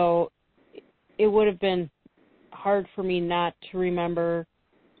 So it would have been hard for me not to remember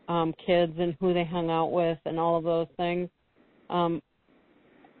kids and who they hung out with and all of those things.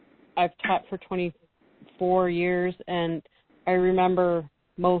 I've taught for 24 years, and I remember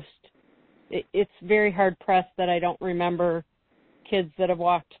most. It's very hard-pressed that I don't remember kids that have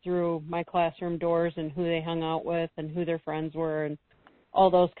walked through my classroom doors and who they hung out with and who their friends were and all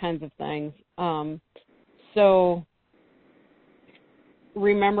those kinds of things. So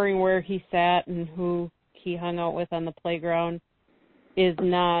remembering where he sat and who he hung out with on the playground is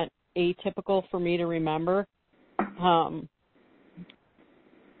not atypical for me to remember.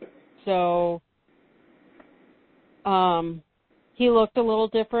 He looked a little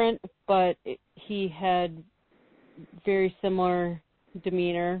different, but he had very similar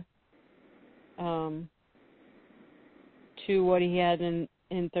demeanor to what he had in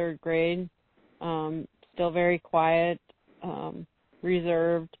third grade. Still very quiet,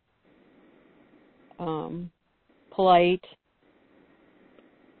 reserved, polite.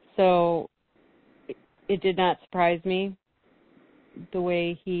 So it did not surprise me the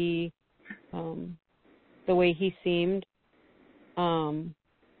way he seemed.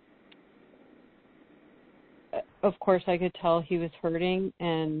 Of course, I could tell he was hurting,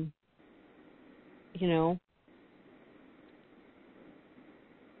 and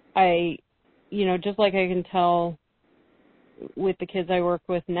just like I can tell with the kids I work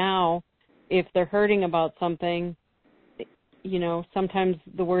with now, if they're hurting about something, sometimes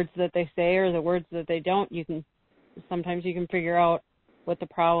the words that they say or the words that they don't, sometimes you can figure out what the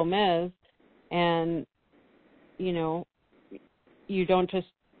problem is, and you don't just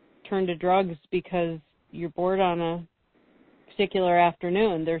turn to drugs because you're bored on a particular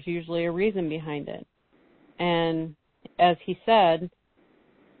afternoon. There's usually a reason behind it. And as he said,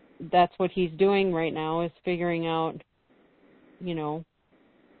 that's what he's doing right now, is figuring out,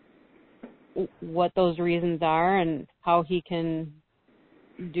 what those reasons are and how he can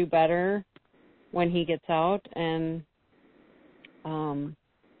do better when he gets out and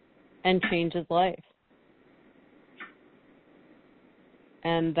change his life.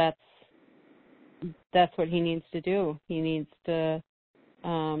 And that's what he needs to do. He needs to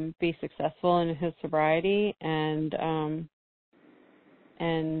be successful in his sobriety and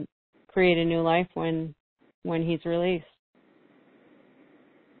create a new life when he's released.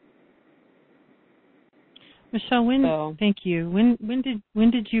 Michelle, thank you. When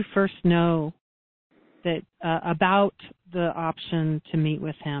did you first know that about the option to meet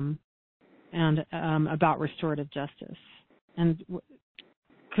with him and about restorative justice? And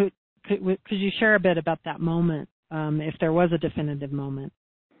could you share a bit about that moment, if there was a definitive moment?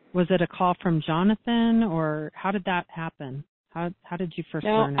 Was it a call from Jonathan, or how did that happen? How did you first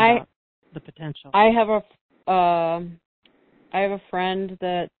learn about the potential? I have a friend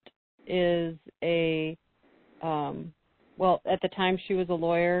that is at the time she was a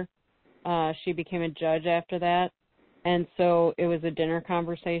lawyer. She became a judge after that. And so it was a dinner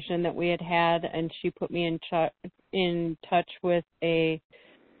conversation that we had, and she put me in touch with a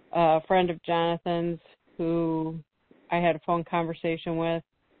friend of Jonathan's who I had a phone conversation with.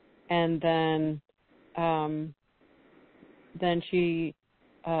 And then she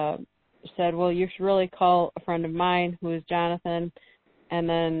said, well, you should really call a friend of mine who is Jonathan. And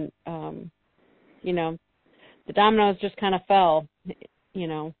then, the dominoes just kind of fell,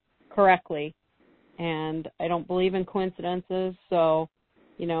 correctly. And I don't believe in coincidences, so,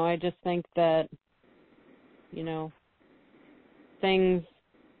 I just think that, things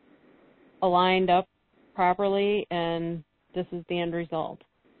aligned up properly, and this is the end result.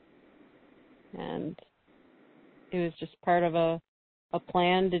 And it was just part of a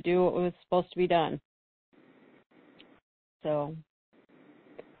plan to do what was supposed to be done. So,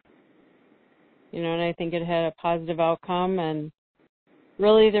 and I think it had a positive outcome, and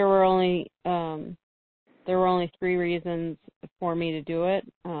really there were only 3 reasons for me to do it.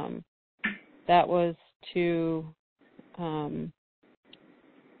 That was to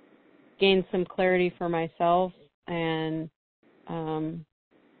gain some clarity for myself and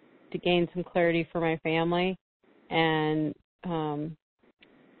to gain some clarity for my family, and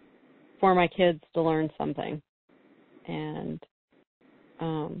for my kids to learn something. And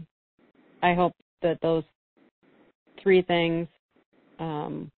I hope that those 3 things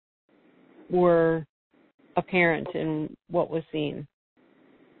were apparent in what was seen.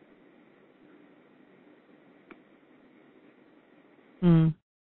 Mm.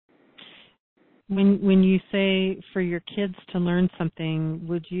 When you say for your kids to learn something,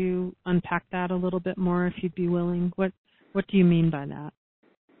 would you unpack that a little bit more if you'd be willing? What do you mean by that?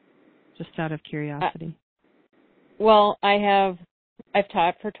 Just out of curiosity. Well, I've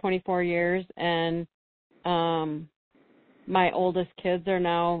taught for 24 years, and my oldest kids are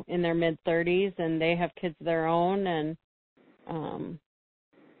now in their mid-30s, and they have kids of their own, and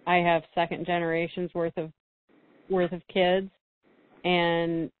I have second generations worth of kids,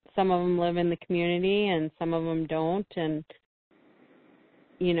 and some of them live in the community and some of them don't, and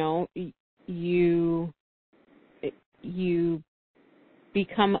you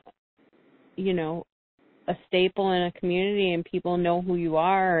become a staple in a community, and people know who you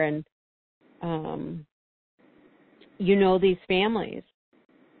are, and you know these families,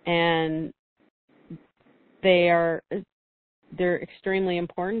 and they're extremely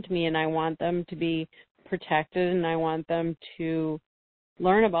important to me, and I want them to be protected, and I want them to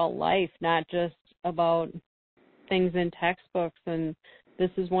learn about life, not just about things in textbooks. And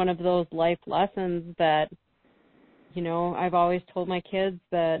this is one of those life lessons that, you know, I've always told my kids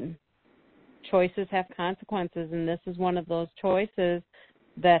that choices have consequences, and this is one of those choices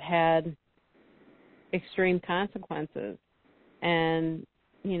that had extreme consequences. And,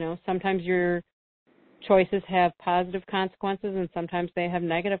 you know, sometimes your choices have positive consequences and sometimes they have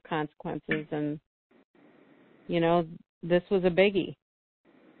negative consequences. And, you know, this was a biggie.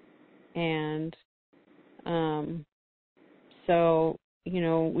 And so, you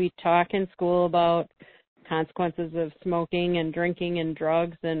know, we talk in school about consequences of smoking and drinking and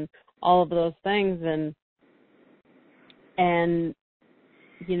drugs and all of those things. And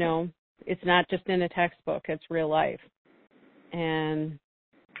you know, it's not just in a textbook, it's real life. And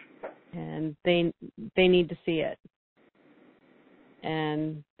they need to see it.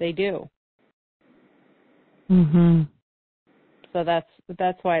 And they do. Mhm. So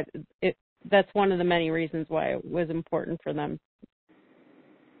that's why that's one of the many reasons why it was important for them.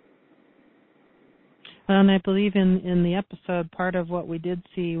 Well, and I believe in the episode, part of what we did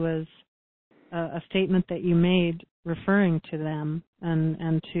see was a statement that you made referring to them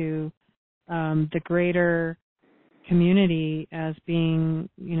and to the greater community as being,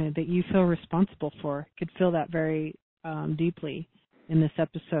 you know, that you feel responsible for. You could feel that very deeply in this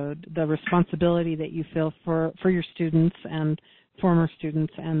episode, the responsibility that you feel for your students and former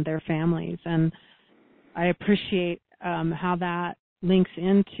students and their families. And I appreciate how that links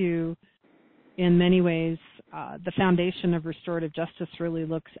into, in many ways, the foundation of restorative justice really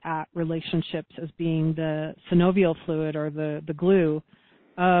looks at relationships as being the synovial fluid or the glue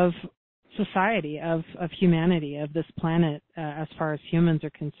of society, of humanity, of this planet as far as humans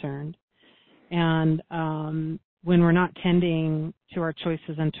are concerned. And when we're not tending to our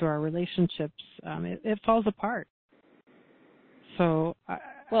choices and to our relationships, it falls apart. So I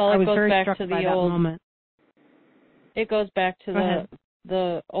was very struck by that moment. It goes back to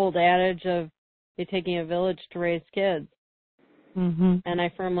the old adage of it taking a village to raise kids. Mm-hmm. And I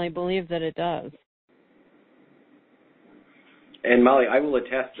firmly believe that it does. And Molly, I will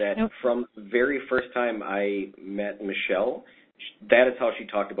attest that from the very first time I met Michelle, that is how she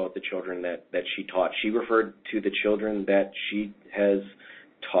talked about the children that she taught. She referred to the children that she has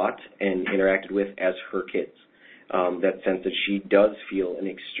taught and interacted with as her kids. That sense that she does feel an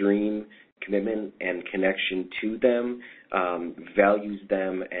extreme commitment and connection to them, values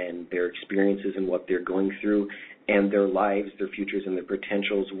them and their experiences and what they're going through and their lives, their futures, and their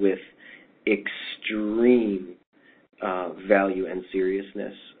potentials with extreme value and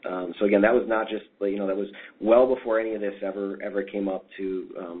seriousness. So again, that was not just, you know, that was well before any of this ever came up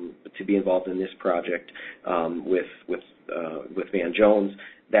to be involved in this project with Van Jones.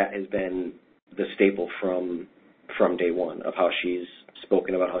 That has been the staple from day one of how she's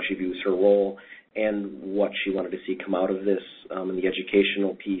spoken about how she views her role and what she wanted to see come out of this in the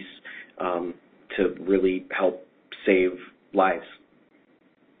educational piece to really help save lives.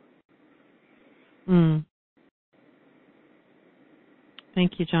 Mm.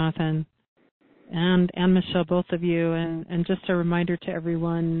 Thank you, Jonathan. And Michelle, both of you. And just a reminder to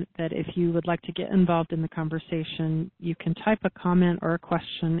everyone that if you would like to get involved in the conversation, you can type a comment or a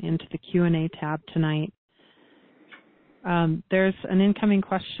question into the Q&A tab tonight. There's an incoming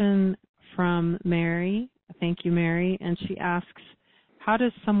question from Mary. Thank you, Mary. And she asks, how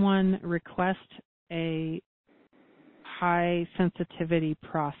does someone request a high sensitivity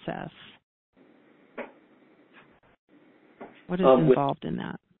process? What is involved in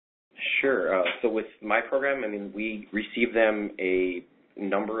that? Sure. So with my program, I mean, we receive them a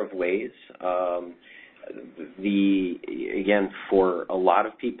number of ways. Again, for a lot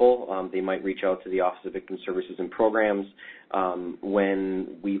of people, they might reach out to the Office of Victim Services and Programs.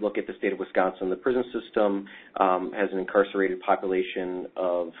 When we look at the state of Wisconsin, the prison system has an incarcerated population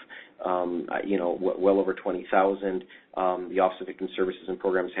of, well over 20,000. The Office of Victim Services and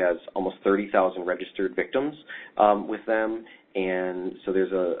Programs has almost 30,000 registered victims with them. And so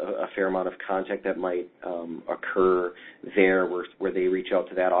there's a fair amount of contact that might occur there where they reach out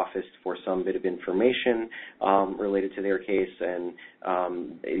to that office for some bit of information related to their case, and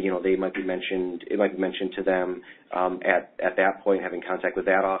they might be mentioned. It might be mentioned to them at that point, having contact with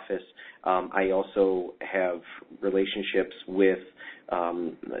that office. I also have relationships with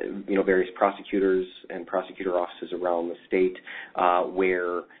various prosecutors and prosecutor offices around the state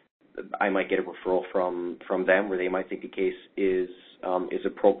where I might get a referral from them where they might think the case is is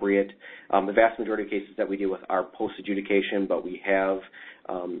appropriate. The vast majority of cases that we deal with are post-adjudication, but we have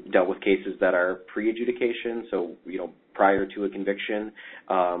dealt with cases that are pre-adjudication, so prior to a conviction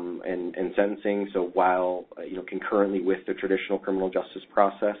and sentencing. So while concurrently with the traditional criminal justice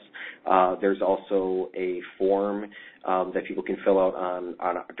process, there's also a form that people can fill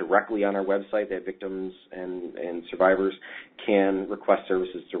out directly on our website that victims and survivors can request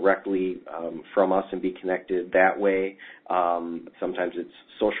services directly from us and be connected that way. Sometimes it's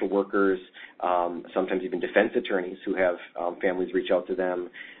social workers, sometimes even defense attorneys who have families reach out to them.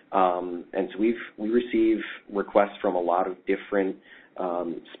 And so we receive requests from a lot of different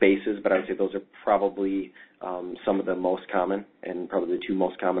spaces, but I would say those are probably some of the most common, and probably the two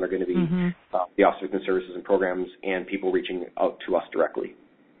most common are going to be the Office of Victim Services and Programs and people reaching out to us directly.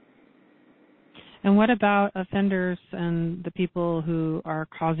 And what about offenders and the people who are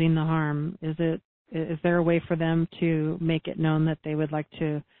causing the harm? Is there a way for them to make it known that they would like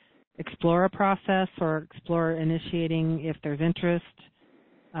to explore a process or explore initiating, if there's interest,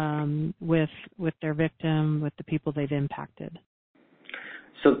 with their victim, with the people they've impacted?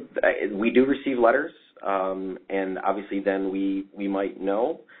 So we do receive letters, and obviously then we might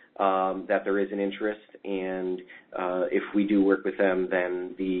know that there is an interest, and if we do work with them,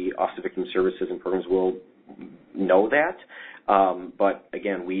 then the Office of Victim Services and Programs will know that. But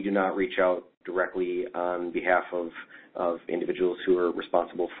again, we do not reach out directly on behalf of individuals who are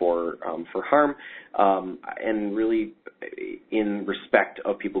responsible for harm, and really in respect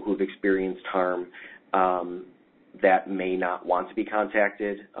of people who've experienced harm that may not want to be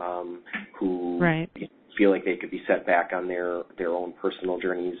contacted, who feel like they could be set back on their own personal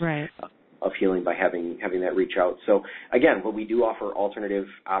journeys of healing by having that reach out. So again, but we do offer alternative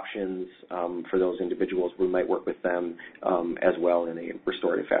options for those individuals. We might work with them as well in a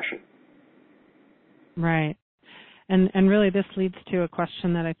restorative fashion. Right. And really this leads to a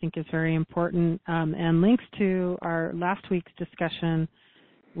question that I think is very important and links to our last week's discussion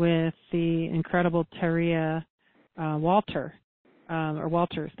with the incredible Taria Walters,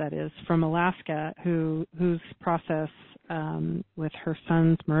 that is, from Alaska, whose process with her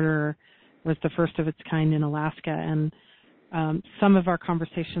son's murderer was the first of its kind in Alaska. And some of our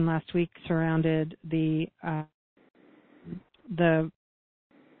conversation last week surrounded the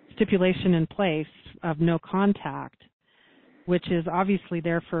stipulation in place of no contact, which is obviously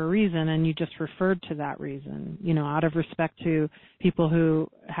there for a reason, and you just referred to that reason, out of respect to people who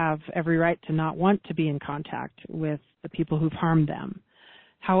have every right to not want to be in contact with the people who've harmed them.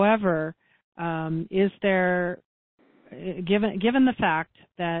 However, is there, given the fact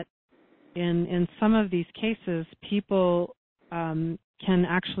that in some of these cases, people can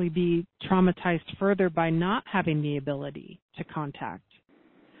actually be traumatized further by not having the ability to contact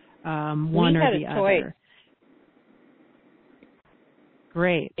one or the other.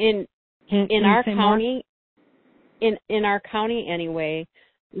 Great. In our county, in our county anyway,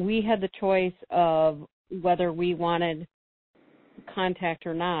 we had the choice of whether we wanted contact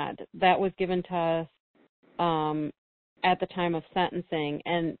or not. That was given to us at the time of sentencing,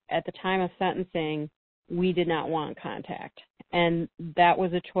 and at the time of sentencing, we did not want contact, and that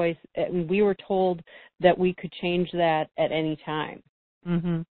was a choice. We were told that we could change that at any time.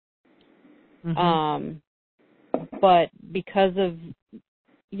 But because of,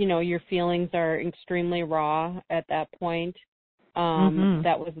 your feelings are extremely raw at that point,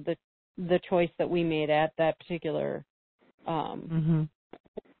 that was the choice that we made at that particular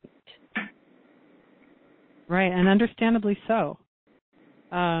Right, and understandably so.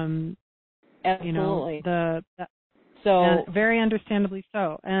 Absolutely. Very understandably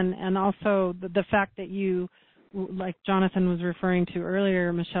so. And also the fact that you, like Jonathan was referring to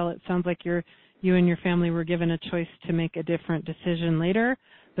earlier, Michelle, it sounds like you and your family were given a choice to make a different decision later,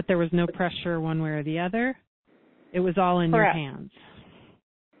 but there was no pressure one way or the other. It was all in Correct. your hands.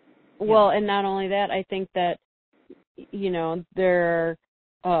 Well, and not only that, I think that, there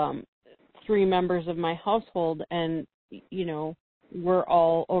are 3 members of my household, and, we're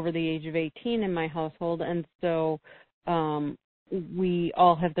all over the age of 18 in my household, and so we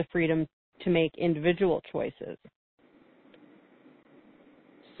all have the freedom to make individual choices.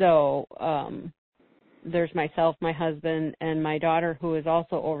 So there's myself, my husband, and my daughter, who is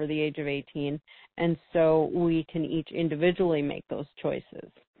also over the age of 18, and so we can each individually make those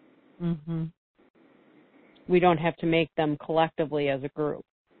choices. We don't have to make them collectively as a group.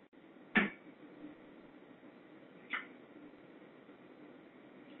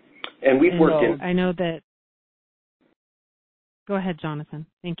 And we've worked in... I know that... Go ahead, Jonathan.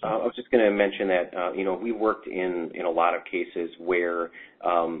 Thank you. I was just going to mention that, we worked in a lot of cases where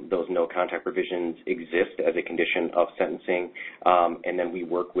those no contact provisions exist as a condition of sentencing, and then we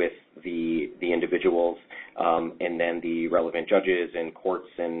work with the individuals and then the relevant judges and courts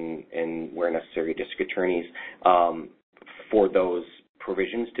and where necessary, district attorneys for those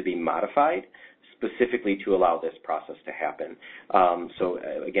provisions to be modified specifically to allow this process to happen. So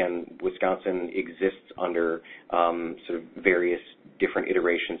again, Wisconsin exists under sort of various different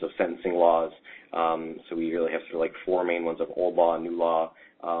iterations of sentencing laws. So we really have sort of like four main ones of old law, new law,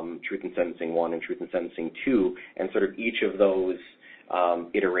 Truth in Sentencing 1 and Truth in Sentencing 2, and sort of each of those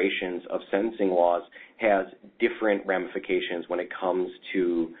iterations of sentencing laws has different ramifications when it comes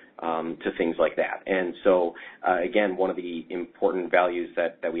to things like that. And so, again, one of the important values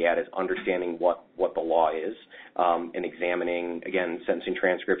that we add is understanding what the law is and examining, again, sentencing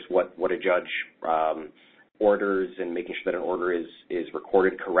transcripts, what a judge orders and making sure that an order is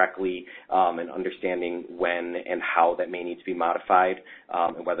recorded correctly and understanding when and how that may need to be modified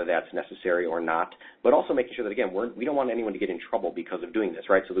and whether that's necessary or not. But also making sure that, again, we don't want anyone to get in trouble because of doing this,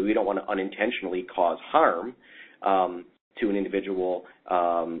 right? So that we don't want to unintentionally cause harm to an individual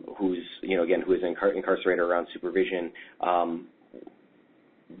who's, who is incarcerated or on supervision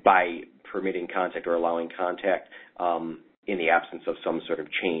by permitting contact or allowing contact in the absence of some sort of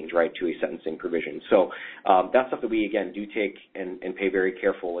change, right, to a sentencing provision. So that's stuff that we, again, do take and pay very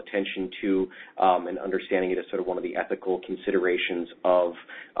careful attention to and understanding it as sort of one of the ethical considerations of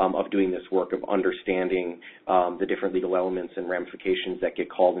doing this work, of understanding the different legal elements and ramifications that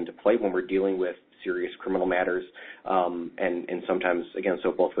get called into play when we're dealing with serious criminal matters and sometimes, again,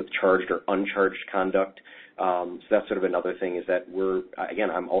 so both with charged or uncharged conduct. So that's sort of another thing is that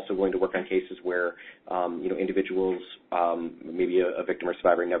I'm also going to work on cases where, individuals, maybe a victim or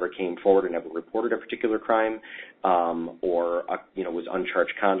survivor never came forward or never reported a particular crime or, was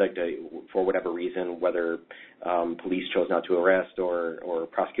uncharged conduct for whatever reason, whether police chose not to arrest or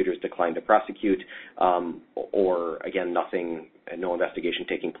prosecutors declined to prosecute or, again, no investigation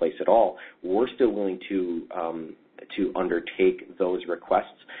taking place at all. We're still willing to undertake those requests,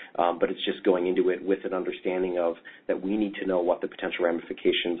 but it's just going into it with an understanding of that we need to know what the potential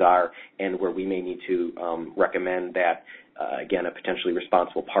ramifications are and where we may need to recommend that, again, a potentially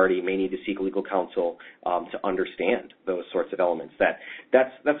responsible party may need to seek legal counsel to understand those sorts of elements.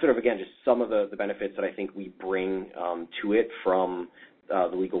 That's sort of, again, just some of the benefits that I think we bring to it from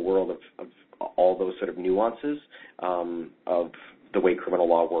the legal world of all those sort of nuances of the way criminal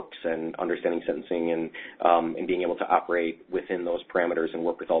law works and understanding sentencing and being able to operate within those parameters and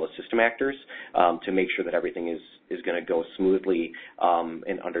work with all the system actors to make sure that everything is going to go smoothly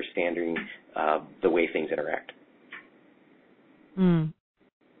in understanding the way things interact.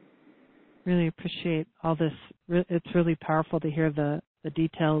 Really appreciate all this. It's really powerful to hear the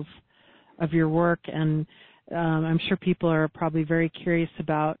details of your work, and I'm sure people are probably very curious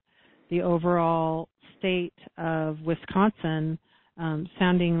about the overall state of Wisconsin.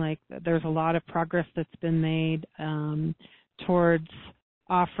 Sounding like there's a lot of progress that's been made towards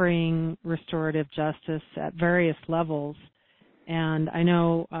offering restorative justice at various levels. And I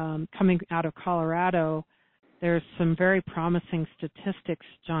know coming out of Colorado, there's some very promising statistics,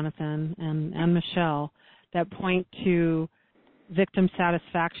 Jonathan and Michelle, that point to victim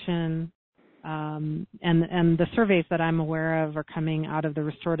satisfaction. And the surveys that I'm aware of are coming out of the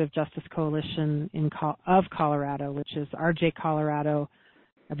Restorative Justice Coalition of Colorado, which is rjcolorado,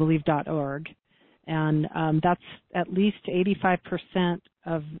 I believe, .org. And that's at least 85%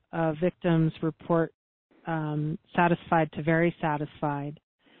 of victims report satisfied to very satisfied,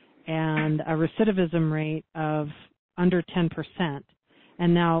 and a recidivism rate of under 10%.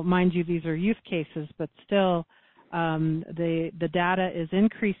 And now, mind you, these are youth cases, but still the data is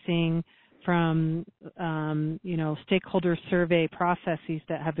increasing from, stakeholder survey processes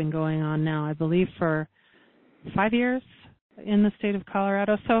that have been going on now, I believe, for 5 years in the state of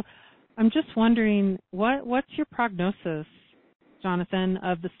Colorado. So I'm just wondering, what's your prognosis, Jonathan,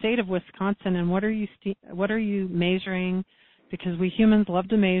 of the state of Wisconsin, and what are you measuring? Because we humans love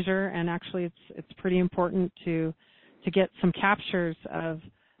to measure, and actually it's pretty important to get some captures of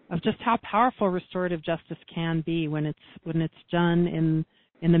just how powerful restorative justice can be when it's done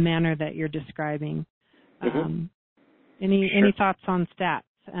in the manner that you're describing. Mm-hmm. Any thoughts on stats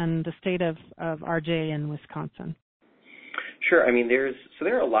and the state of RJ in Wisconsin? Sure. I mean, there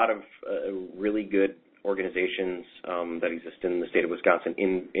are a lot of really good organizations that exist in the state of Wisconsin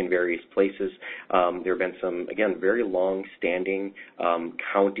in various places. There have been some, again, very long-standing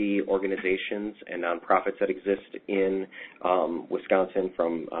county organizations and nonprofits that exist in Wisconsin,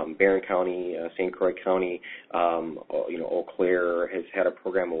 from Barron County, St. Croix County, Eau Claire has had a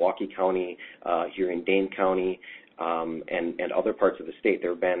program, Milwaukee County, here in Dane County, and other parts of the state.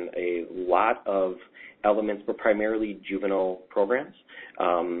 There have been a lot of elements, but primarily juvenile programs.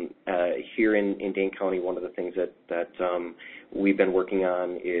 Here in Dane County, one of the things that we've been working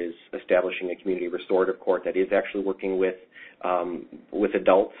on is establishing a community restorative court that is actually working with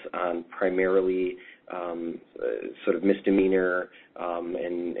adults on primarily sort of misdemeanor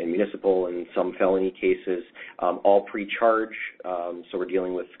and municipal and some felony cases, all pre-charge. So we're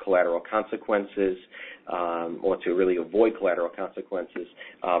dealing with collateral consequences, or to really avoid collateral consequences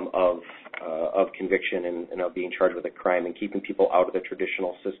of conviction and of being charged with a crime, and keeping people out of the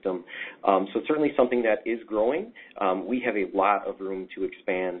traditional system. So it's certainly something that is growing. We have a lot of room to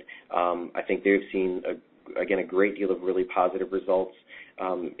expand. I think they've seen a great deal of really positive results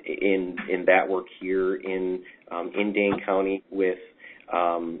in that work here in Dane County, with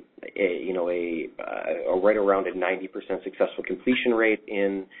right around a 90% successful completion rate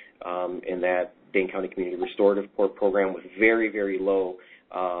in that Dane County Community Restorative Court program, with very, very low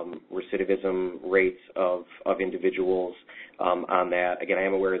recidivism rates of individuals on that. Again, I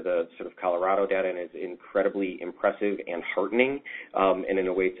am aware of the sort of Colorado data, and it's incredibly impressive and heartening, and in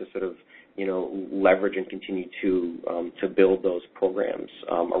a way to sort of leverage and continue to build those programs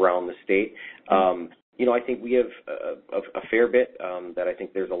around the state. I think we have a fair bit that I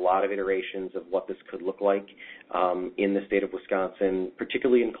think there's a lot of iterations of what this could look like in the state of Wisconsin,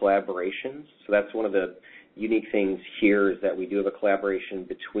 particularly in collaborations. So that's one of the unique things here, is that we do have a collaboration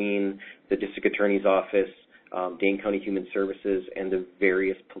between the District Attorney's Office, Dane County Human Services, and the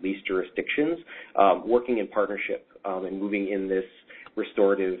various police jurisdictions, working in partnership and moving in this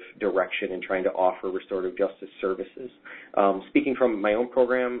restorative direction and trying to offer restorative justice services. Speaking from my own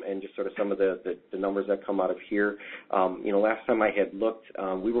program and just sort of some of the numbers that come out of here, last time I had looked,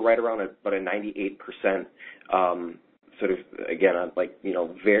 we were right around about a 98% sort of, again,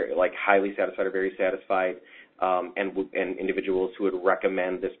 very highly satisfied or very satisfied, and individuals who would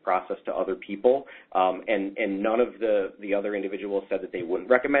recommend this process to other people. And none of the other individuals said that they wouldn't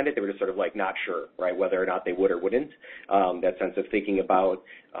recommend it. They were just sort of not sure, right, whether or not they would or wouldn't. That sense of thinking about,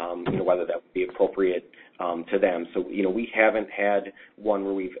 whether that would be appropriate to them. So, we haven't had one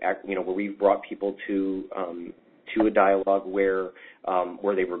where we've brought people to a dialogue where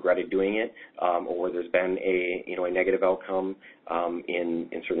they've regretted doing it, or where there's been a negative outcome in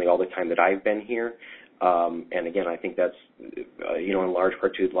certainly all the time that I've been here. And again, I think that's, in large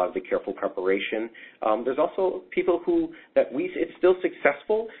part to a lot of the careful preparation. There's also people it's still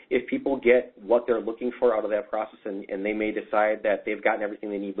successful if people get what they're looking for out of that process, and they may decide that they've gotten everything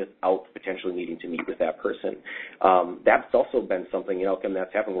they need without potentially needing to meet with that person. That's also been something, an outcome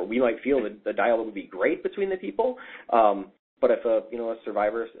that's happened, where we might feel that the dialogue would be great between the people, but if a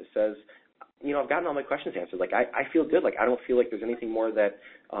survivor says, I've gotten all my questions answered. I feel good. I don't feel like there's anything more that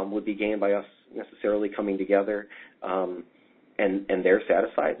would be gained by us necessarily coming together, and they're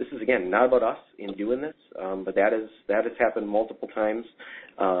satisfied. This is, again, not about us in doing this, but that has happened multiple times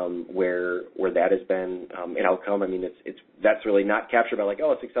where that has been an outcome. I mean, that's really not captured by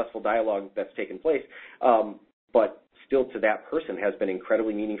a successful dialogue that's taken place, but still to that person has been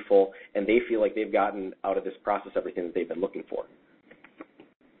incredibly meaningful, and they feel like they've gotten out of this process everything that they've been looking for.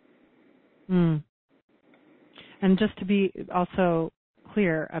 And just to be also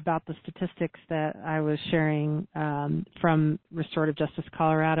clear about the statistics that I was sharing from Restorative Justice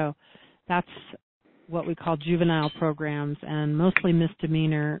Colorado, that's what we call juvenile programs, and mostly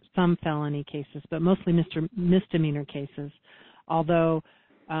misdemeanor, some felony cases, but mostly misdemeanor cases, although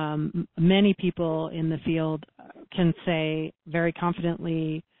many people in the field can say very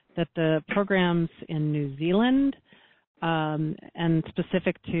confidently that the programs in New Zealand, and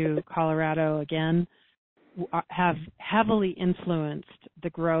specific to Colorado, again, have heavily influenced the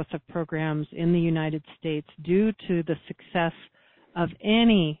growth of programs in the United States due to the success of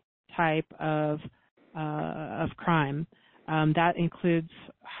any type of crime. That includes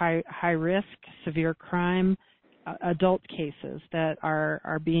high risk, severe crime, adult cases that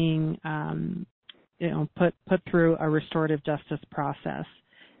are being put through a restorative justice process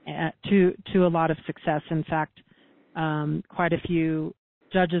to a lot of success. In fact, quite a few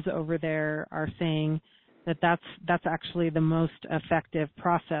judges over there are saying that that's actually the most effective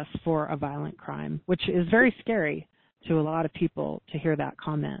process for a violent crime, which is very scary to a lot of people to hear that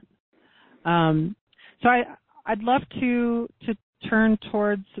comment. So I'd love to turn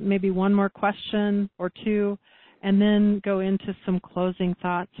towards maybe one more question or two, and then go into some closing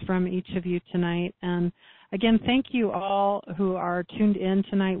thoughts from each of you tonight. And again, thank you all who are tuned in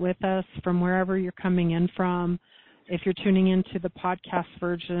tonight with us from wherever you're coming in from. If you're tuning into the podcast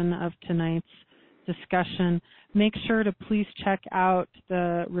version of tonight's discussion, make sure to please check out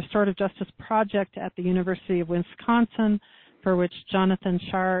the Restorative Justice Project at the University of Wisconsin, for which Jonathan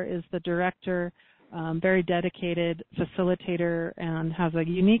Shar is the director, very dedicated facilitator, and has a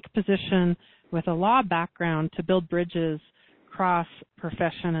unique position with a law background to build bridges across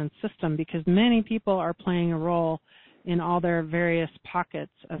profession and system, because many people are playing a role in all their various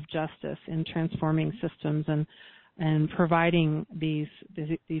pockets of justice in transforming systems and providing these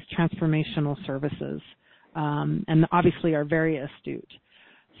transformational services, and obviously are very astute.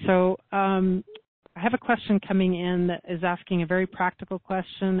 So I have a question coming in that is asking a very practical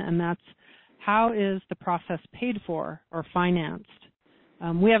question, and that's, how is the process paid for or financed?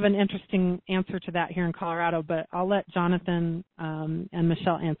 We have an interesting answer to that here in Colorado, but I'll let Jonathan and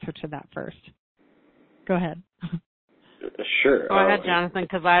Michelle answer to that first. Go ahead. Sure. Go ahead, Jonathan,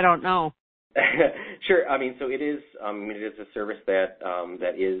 because I don't know. Sure. I mean, so it is a service that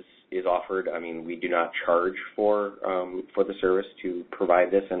is offered. I mean, we do not charge for the service to provide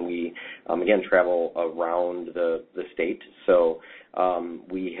this, and we again travel around the state. So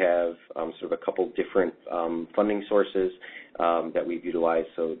we have sort of a couple different funding sources that we've utilized.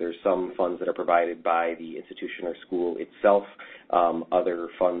 So there's some funds that are provided by the institution or school itself. Other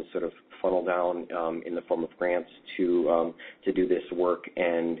funds sort of funnel down in the form of grants to do this work,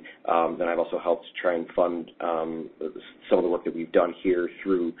 and then I've also helped try and fund some of the work that we've done here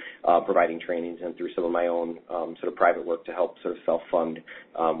through providing trainings and through some of my own sort of private work to help sort of self-fund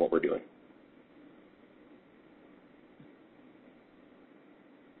what we're doing.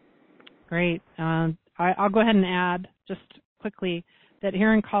 Great. I'll go ahead and add just quickly that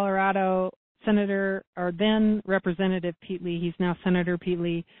here in Colorado, Senator, or then Representative Pete Lee, he's now Senator Pete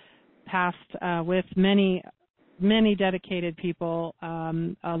Lee, passed with many dedicated people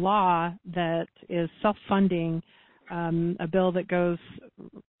a law that is self-funding, a bill that goes,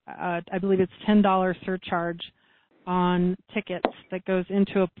 I believe it's $10 surcharge on tickets that goes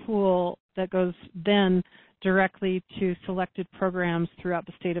into a pool that goes then directly to selected programs throughout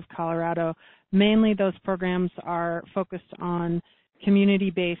the state of Colorado. Mainly those programs are focused on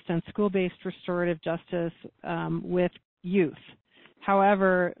community-based and school-based restorative justice with youth.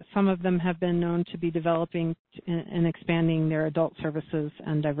 However, some of them have been known to be developing and expanding their adult services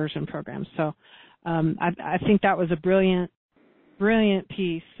and diversion programs. So I think that was a brilliant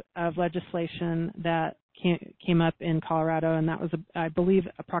piece of legislation that came up in Colorado, and that was, I believe,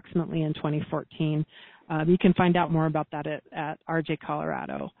 approximately in 2014. You can find out more about that at RJ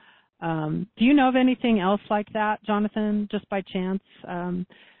Colorado. Do you know of anything else like that, Jonathan, just by chance?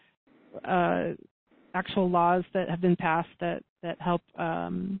 Actual laws that have been passed that help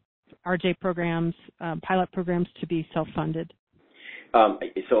RJ programs, pilot programs, to be self-funded?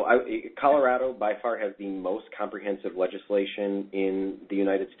 Colorado by far has the most comprehensive legislation in the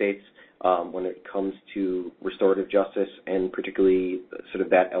United States when it comes to restorative justice, and particularly sort of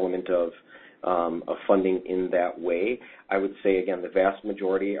that element of funding in that way. I would say, again, the vast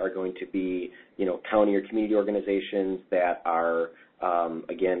majority are going to be, county or community organizations that are,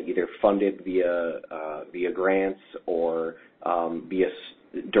 again, either funded via grants or via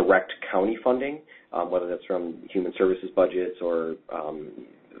direct county funding, whether that's from human services budgets or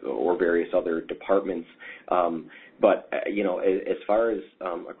various other departments. But as far as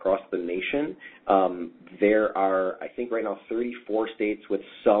across the nation, there are, I think right now, 34 states with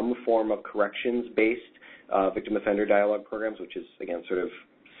some form of corrections-based victim offender dialogue programs, which is, again, sort of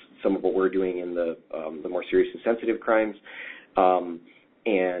some of what we're doing in the more serious and sensitive crimes.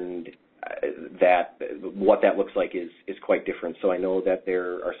 And what that looks like is quite different. So I know that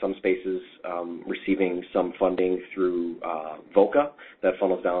there are some spaces receiving some funding through VOCA that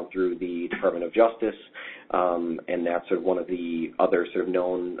funnels down through the Department of Justice, and that's sort of one of the other sort of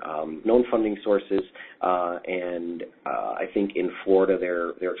known funding sources. And I think in Florida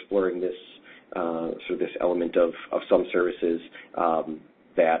they're exploring this sort of this element of some services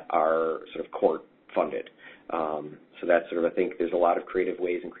that are sort of court funded. So that's sort of, I think there's a lot of creative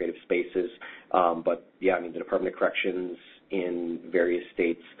ways and creative spaces. But yeah, I mean, the Department of Corrections in various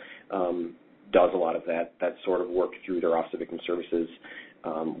states does a lot of that sort of work through their Office of Victim Services,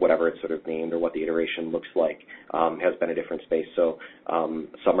 whatever it's sort of named or what the iteration looks like, has been a different space. So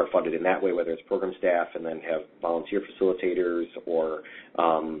some are funded in that way, whether it's program staff and then have volunteer facilitators or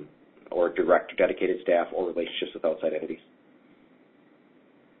direct dedicated staff or relationships with outside entities.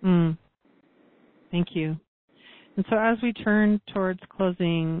 Thank you. And so as we turn towards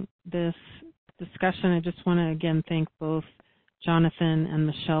closing this discussion, I just want to again thank both Jonathan and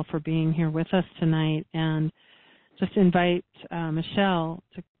Michelle for being here with us tonight, and just invite Michelle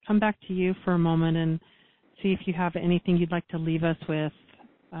to come back to you for a moment and see if you have anything you'd like to leave us with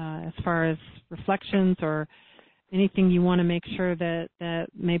as far as reflections or anything you want to make sure that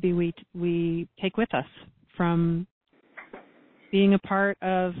maybe we take with us from being a part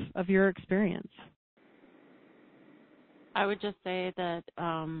of your experience. I would just say that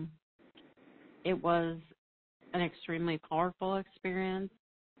it was an extremely powerful experience.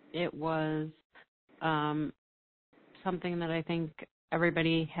 It was something that I think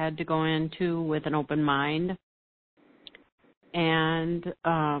everybody had to go into with an open mind and,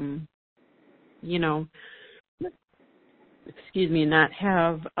 not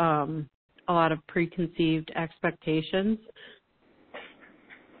have a lot of preconceived expectations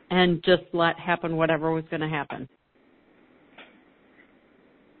and just let happen whatever was going to happen.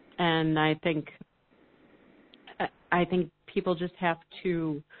 And I think people just have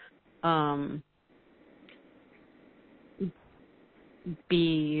to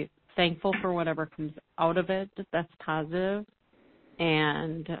be thankful for whatever comes out of it that's positive,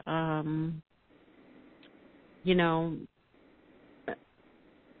 and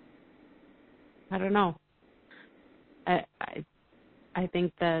I don't know. I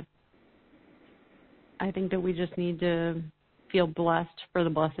think that we just need to feel blessed for the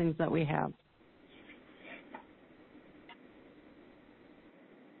blessings that we have.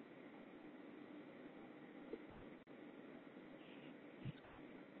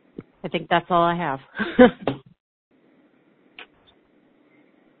 I think that's all I have.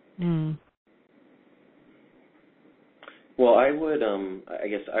 Well, I would, I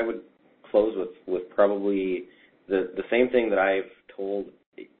guess I would close with probably the same thing that I've told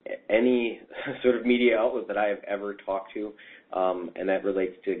any sort of media outlet that I have ever talked to, and that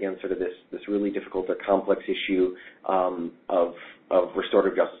relates to, again, sort of this really difficult or complex issue of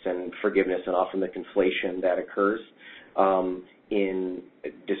restorative justice and forgiveness, and often the conflation that occurs in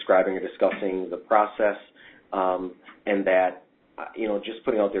describing or discussing the process, and that, just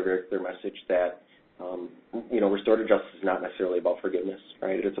putting out there very clear message that, restorative justice is not necessarily about forgiveness,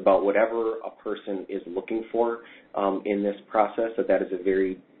 right? It's about whatever a person is looking for in this process, that is a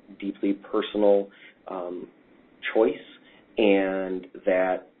very deeply personal choice, and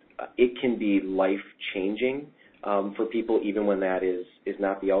that it can be life-changing for people even when that is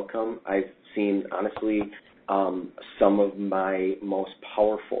not the outcome. I've seen, honestly, some of my most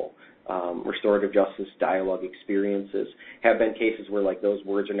powerful restorative justice dialogue experiences have been cases where, like, those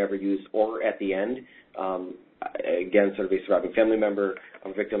words are never used, or at the end, again, sort of a surviving family member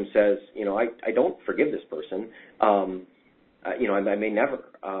of a victim says, I don't forgive this person, I may never,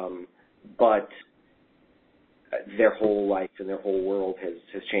 but their whole life and their whole world has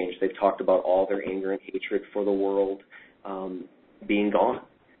changed. They've talked about all their anger and hatred for the world being gone,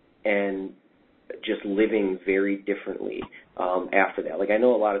 and just living very differently after that. Like, I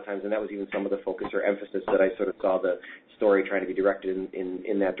know a lot of times, and that was even some of the focus or emphasis that I sort of saw the story trying to be directed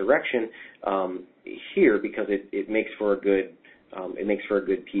in that direction here, because it makes for a good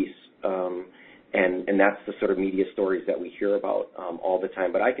piece, and that's the sort of media stories that we hear about all the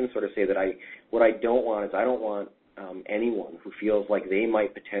time. But I can sort of say that what I don't want is, I don't want anyone who feels like they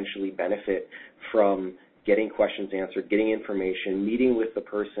might potentially benefit from getting questions answered, getting information, meeting with the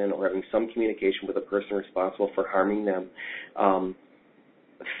person, or having some communication with the person responsible for harming them,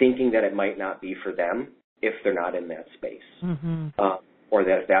 thinking that it might not be for them if they're not in that space, or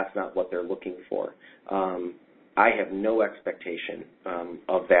that that's not what they're looking for. I have no expectation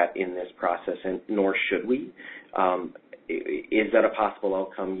of that in this process, and nor should we. Is that a possible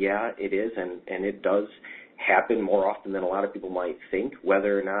outcome? Yeah, it is, and it does happen more often than a lot of people might think,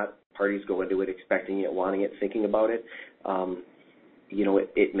 whether or not parties go into it expecting it, wanting it, thinking about it.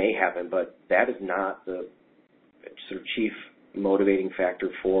 It may happen, but that is not the sort of chief motivating factor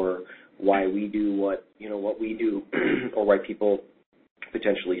for why we do what we do, or why people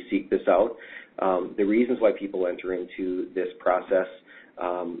potentially seek this out. The reasons why people enter into this process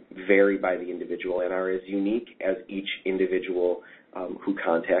vary by the individual and are as unique as each individual who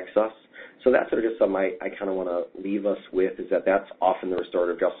contacts us. So that's sort of just something I kind of want to leave us with, is that that's often the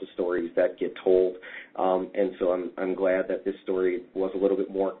restorative justice stories that get told. And so I'm glad that this story was a little bit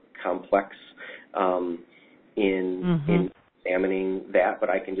more complex in examining that.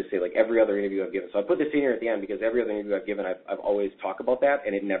 But I can just say, like every other interview I've given, so I put this in here at the end because every other interview I've given, I've always talked about that,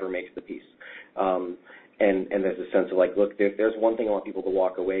 and it never makes the piece. And there's a sense of, like, look, there's one thing I want people to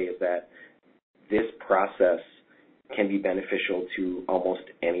walk away, is that this process can be beneficial to almost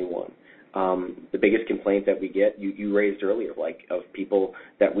anyone. The biggest complaint that we get, you raised earlier, of people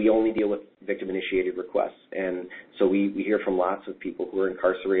that we only deal with victim-initiated requests. And so we hear from lots of people who are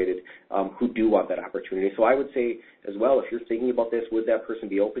incarcerated who do want that opportunity. So I would say as well, if you're thinking about this, would that person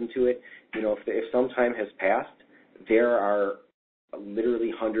be open to it? If some time has passed, there are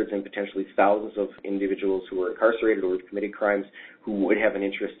literally hundreds and potentially thousands of individuals who are incarcerated or have committed crimes who would have an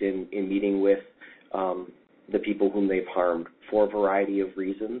interest in meeting with the people whom they've harmed for a variety of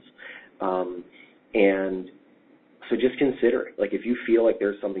reasons. And so just consider it. If you feel like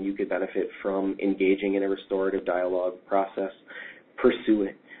there's something you could benefit from engaging in a restorative dialogue process, pursue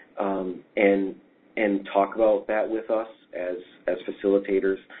it, and talk about that with us as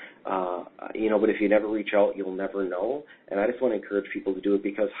facilitators. But if you never reach out, you'll never know. And I just want to encourage people to do it,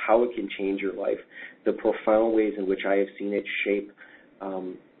 because how it can change your life, the profound ways in which I have seen it shape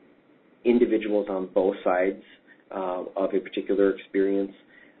individuals on both sides of a particular experience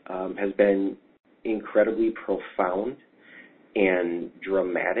has been incredibly profound and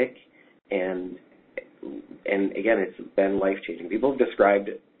dramatic, and again, it's been life-changing. People have described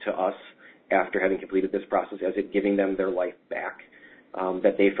it to us after having completed this process as it giving them their life back,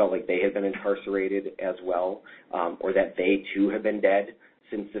 that they felt like they had been incarcerated as well, or that they too have been dead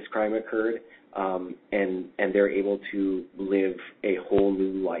since this crime occurred, and they're able to live a whole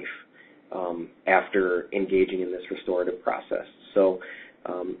new life after engaging in this restorative process. So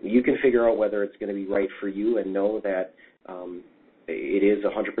you can figure out whether it's going to be right for you, and know that it is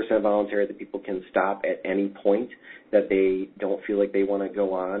 100% voluntary, that people can stop at any point that they don't feel like they want to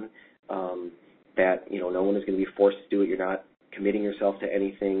go on, that no one is going to be forced to do it. You're not committing yourself to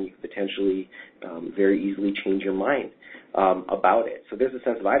anything. You could potentially very easily change your mind about it. So there's a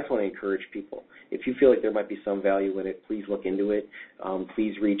sense of, I just want to encourage people. If you feel like there might be some value in it, please look into it.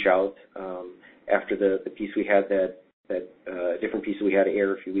 Please reach out. After the piece we had, that different piece that we had to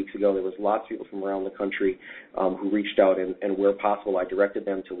air a few weeks ago, there was lots of people from around the country who reached out, and where possible, I directed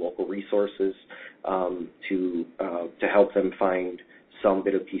them to local resources to help them find some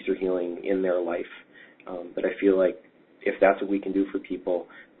bit of peace or healing in their life. But I feel like if that's what we can do for people,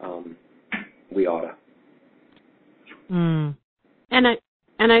 we ought to. And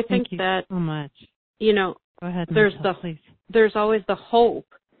I think Thank you that so much. Go ahead, there's Michelle, please. There's always the hope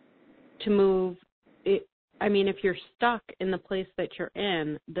to move. If you're stuck in the place that you're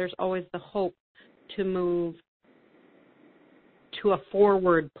in, there's always the hope to move to a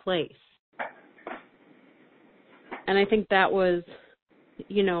forward place. And I think that was,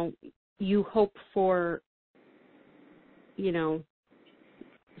 you hope for,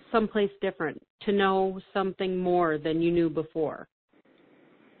 someplace different, to know something more than you knew before.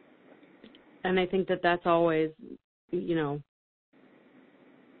 And I think that that's always,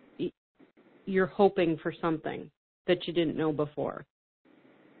 you're hoping for something that you didn't know before.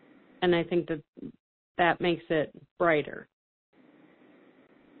 And I think that makes it brighter.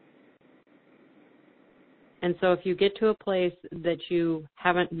 And so if you get to a place that you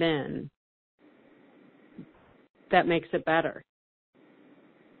haven't been, that makes it better.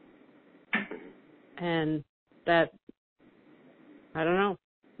 And that, I don't know,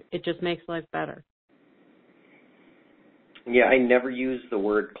 it just makes life better. Yeah, I never use the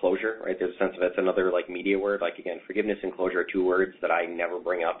word closure, right? There's a sense of it's another media word. Again, forgiveness and closure are two words that I never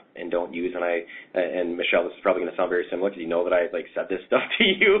bring up and don't use. And Michelle, this is probably going to sound very similar, because you know that I said this stuff to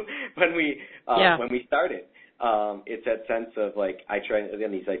you when we started. It's that sense of I try,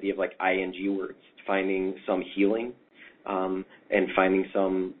 again, these idea of ing words, finding some healing, and finding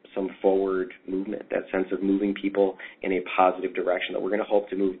some forward movement, that sense of moving people in a positive direction, that we're going to hope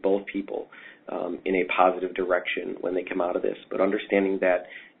to move both people in a positive direction when they come out of this, but understanding that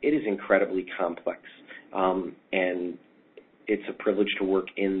it is incredibly complex, and it's a privilege to work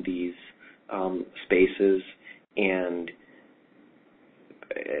in these spaces. And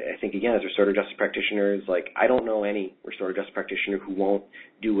I think, again, as restorative justice practitioners, I don't know any restorative justice practitioner who won't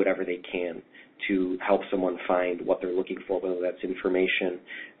do whatever they can to help someone find what they're looking for, whether that's information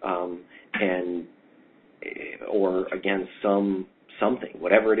or, again, something,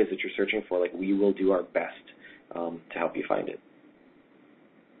 whatever it is that you're searching for. We will do our best to help you find it.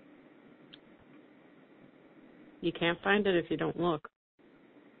 You can't find it if you don't look.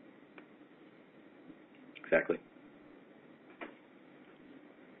 Exactly.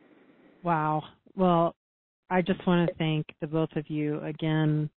 Wow. Well, I just want to thank the both of you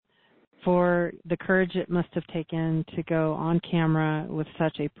again for the courage it must have taken to go on camera with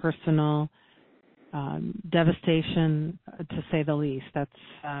such a personal devastation, to say the least. That's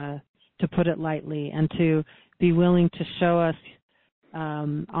to put it lightly, and to be willing to show us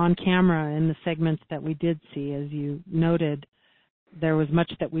on camera in the segments that we did see, as you noted, there was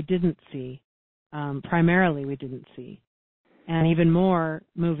much that we didn't see, primarily we didn't see, and even more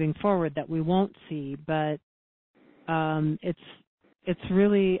moving forward that we won't see. But it's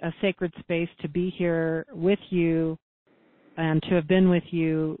really a sacred space to be here with you and to have been with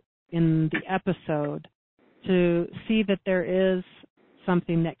you in the episode, to see that there is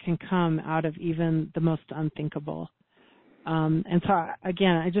something that can come out of even the most unthinkable. And so,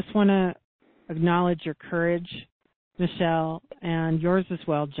 again, I just want to acknowledge your courage, Michelle, and yours as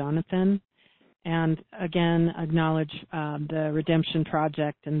well, Jonathan. And again, acknowledge the Redemption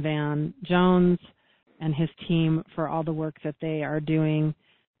Project and Van Jones and his team for all the work that they are doing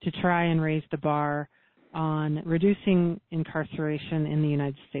to try and raise the bar on reducing incarceration in the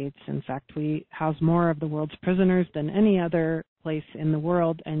United States. In fact, we house more of the world's prisoners than any other place in the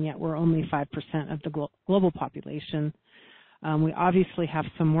world, and yet we're only 5% of the global population. We obviously have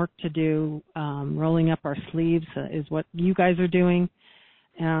some work to do. Rolling up our sleeves is what you guys are doing.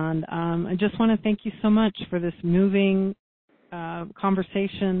 And I just want to thank you so much for this moving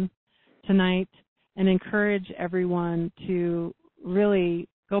conversation tonight, and encourage everyone to really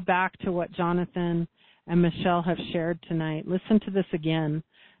go back to what Jonathan and Michelle have shared tonight. Listen to this again.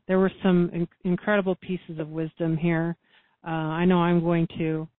 There were some incredible pieces of wisdom here. I know I'm going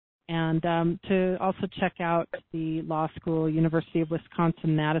to. And to also check out the law school, University of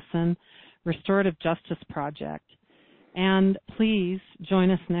Wisconsin-Madison Restorative Justice Project. And please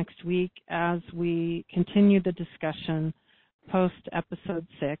join us next week as we continue the discussion post episode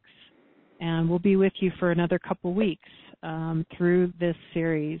 6. And we'll be with you for another couple weeks through this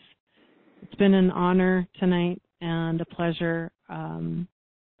series. It's been an honor tonight and a pleasure.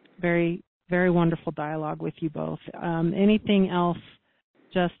 Very, very wonderful dialogue with you both. Anything else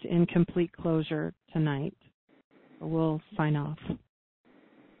just in complete closure tonight? We'll sign off.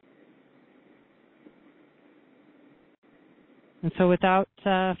 And so without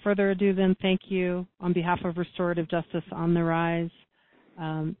further ado, then, thank you on behalf of Restorative Justice on the Rise.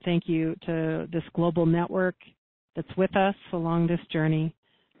 Thank you to this global network that's with us along this journey,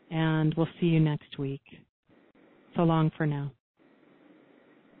 and we'll see you next week. So long for now.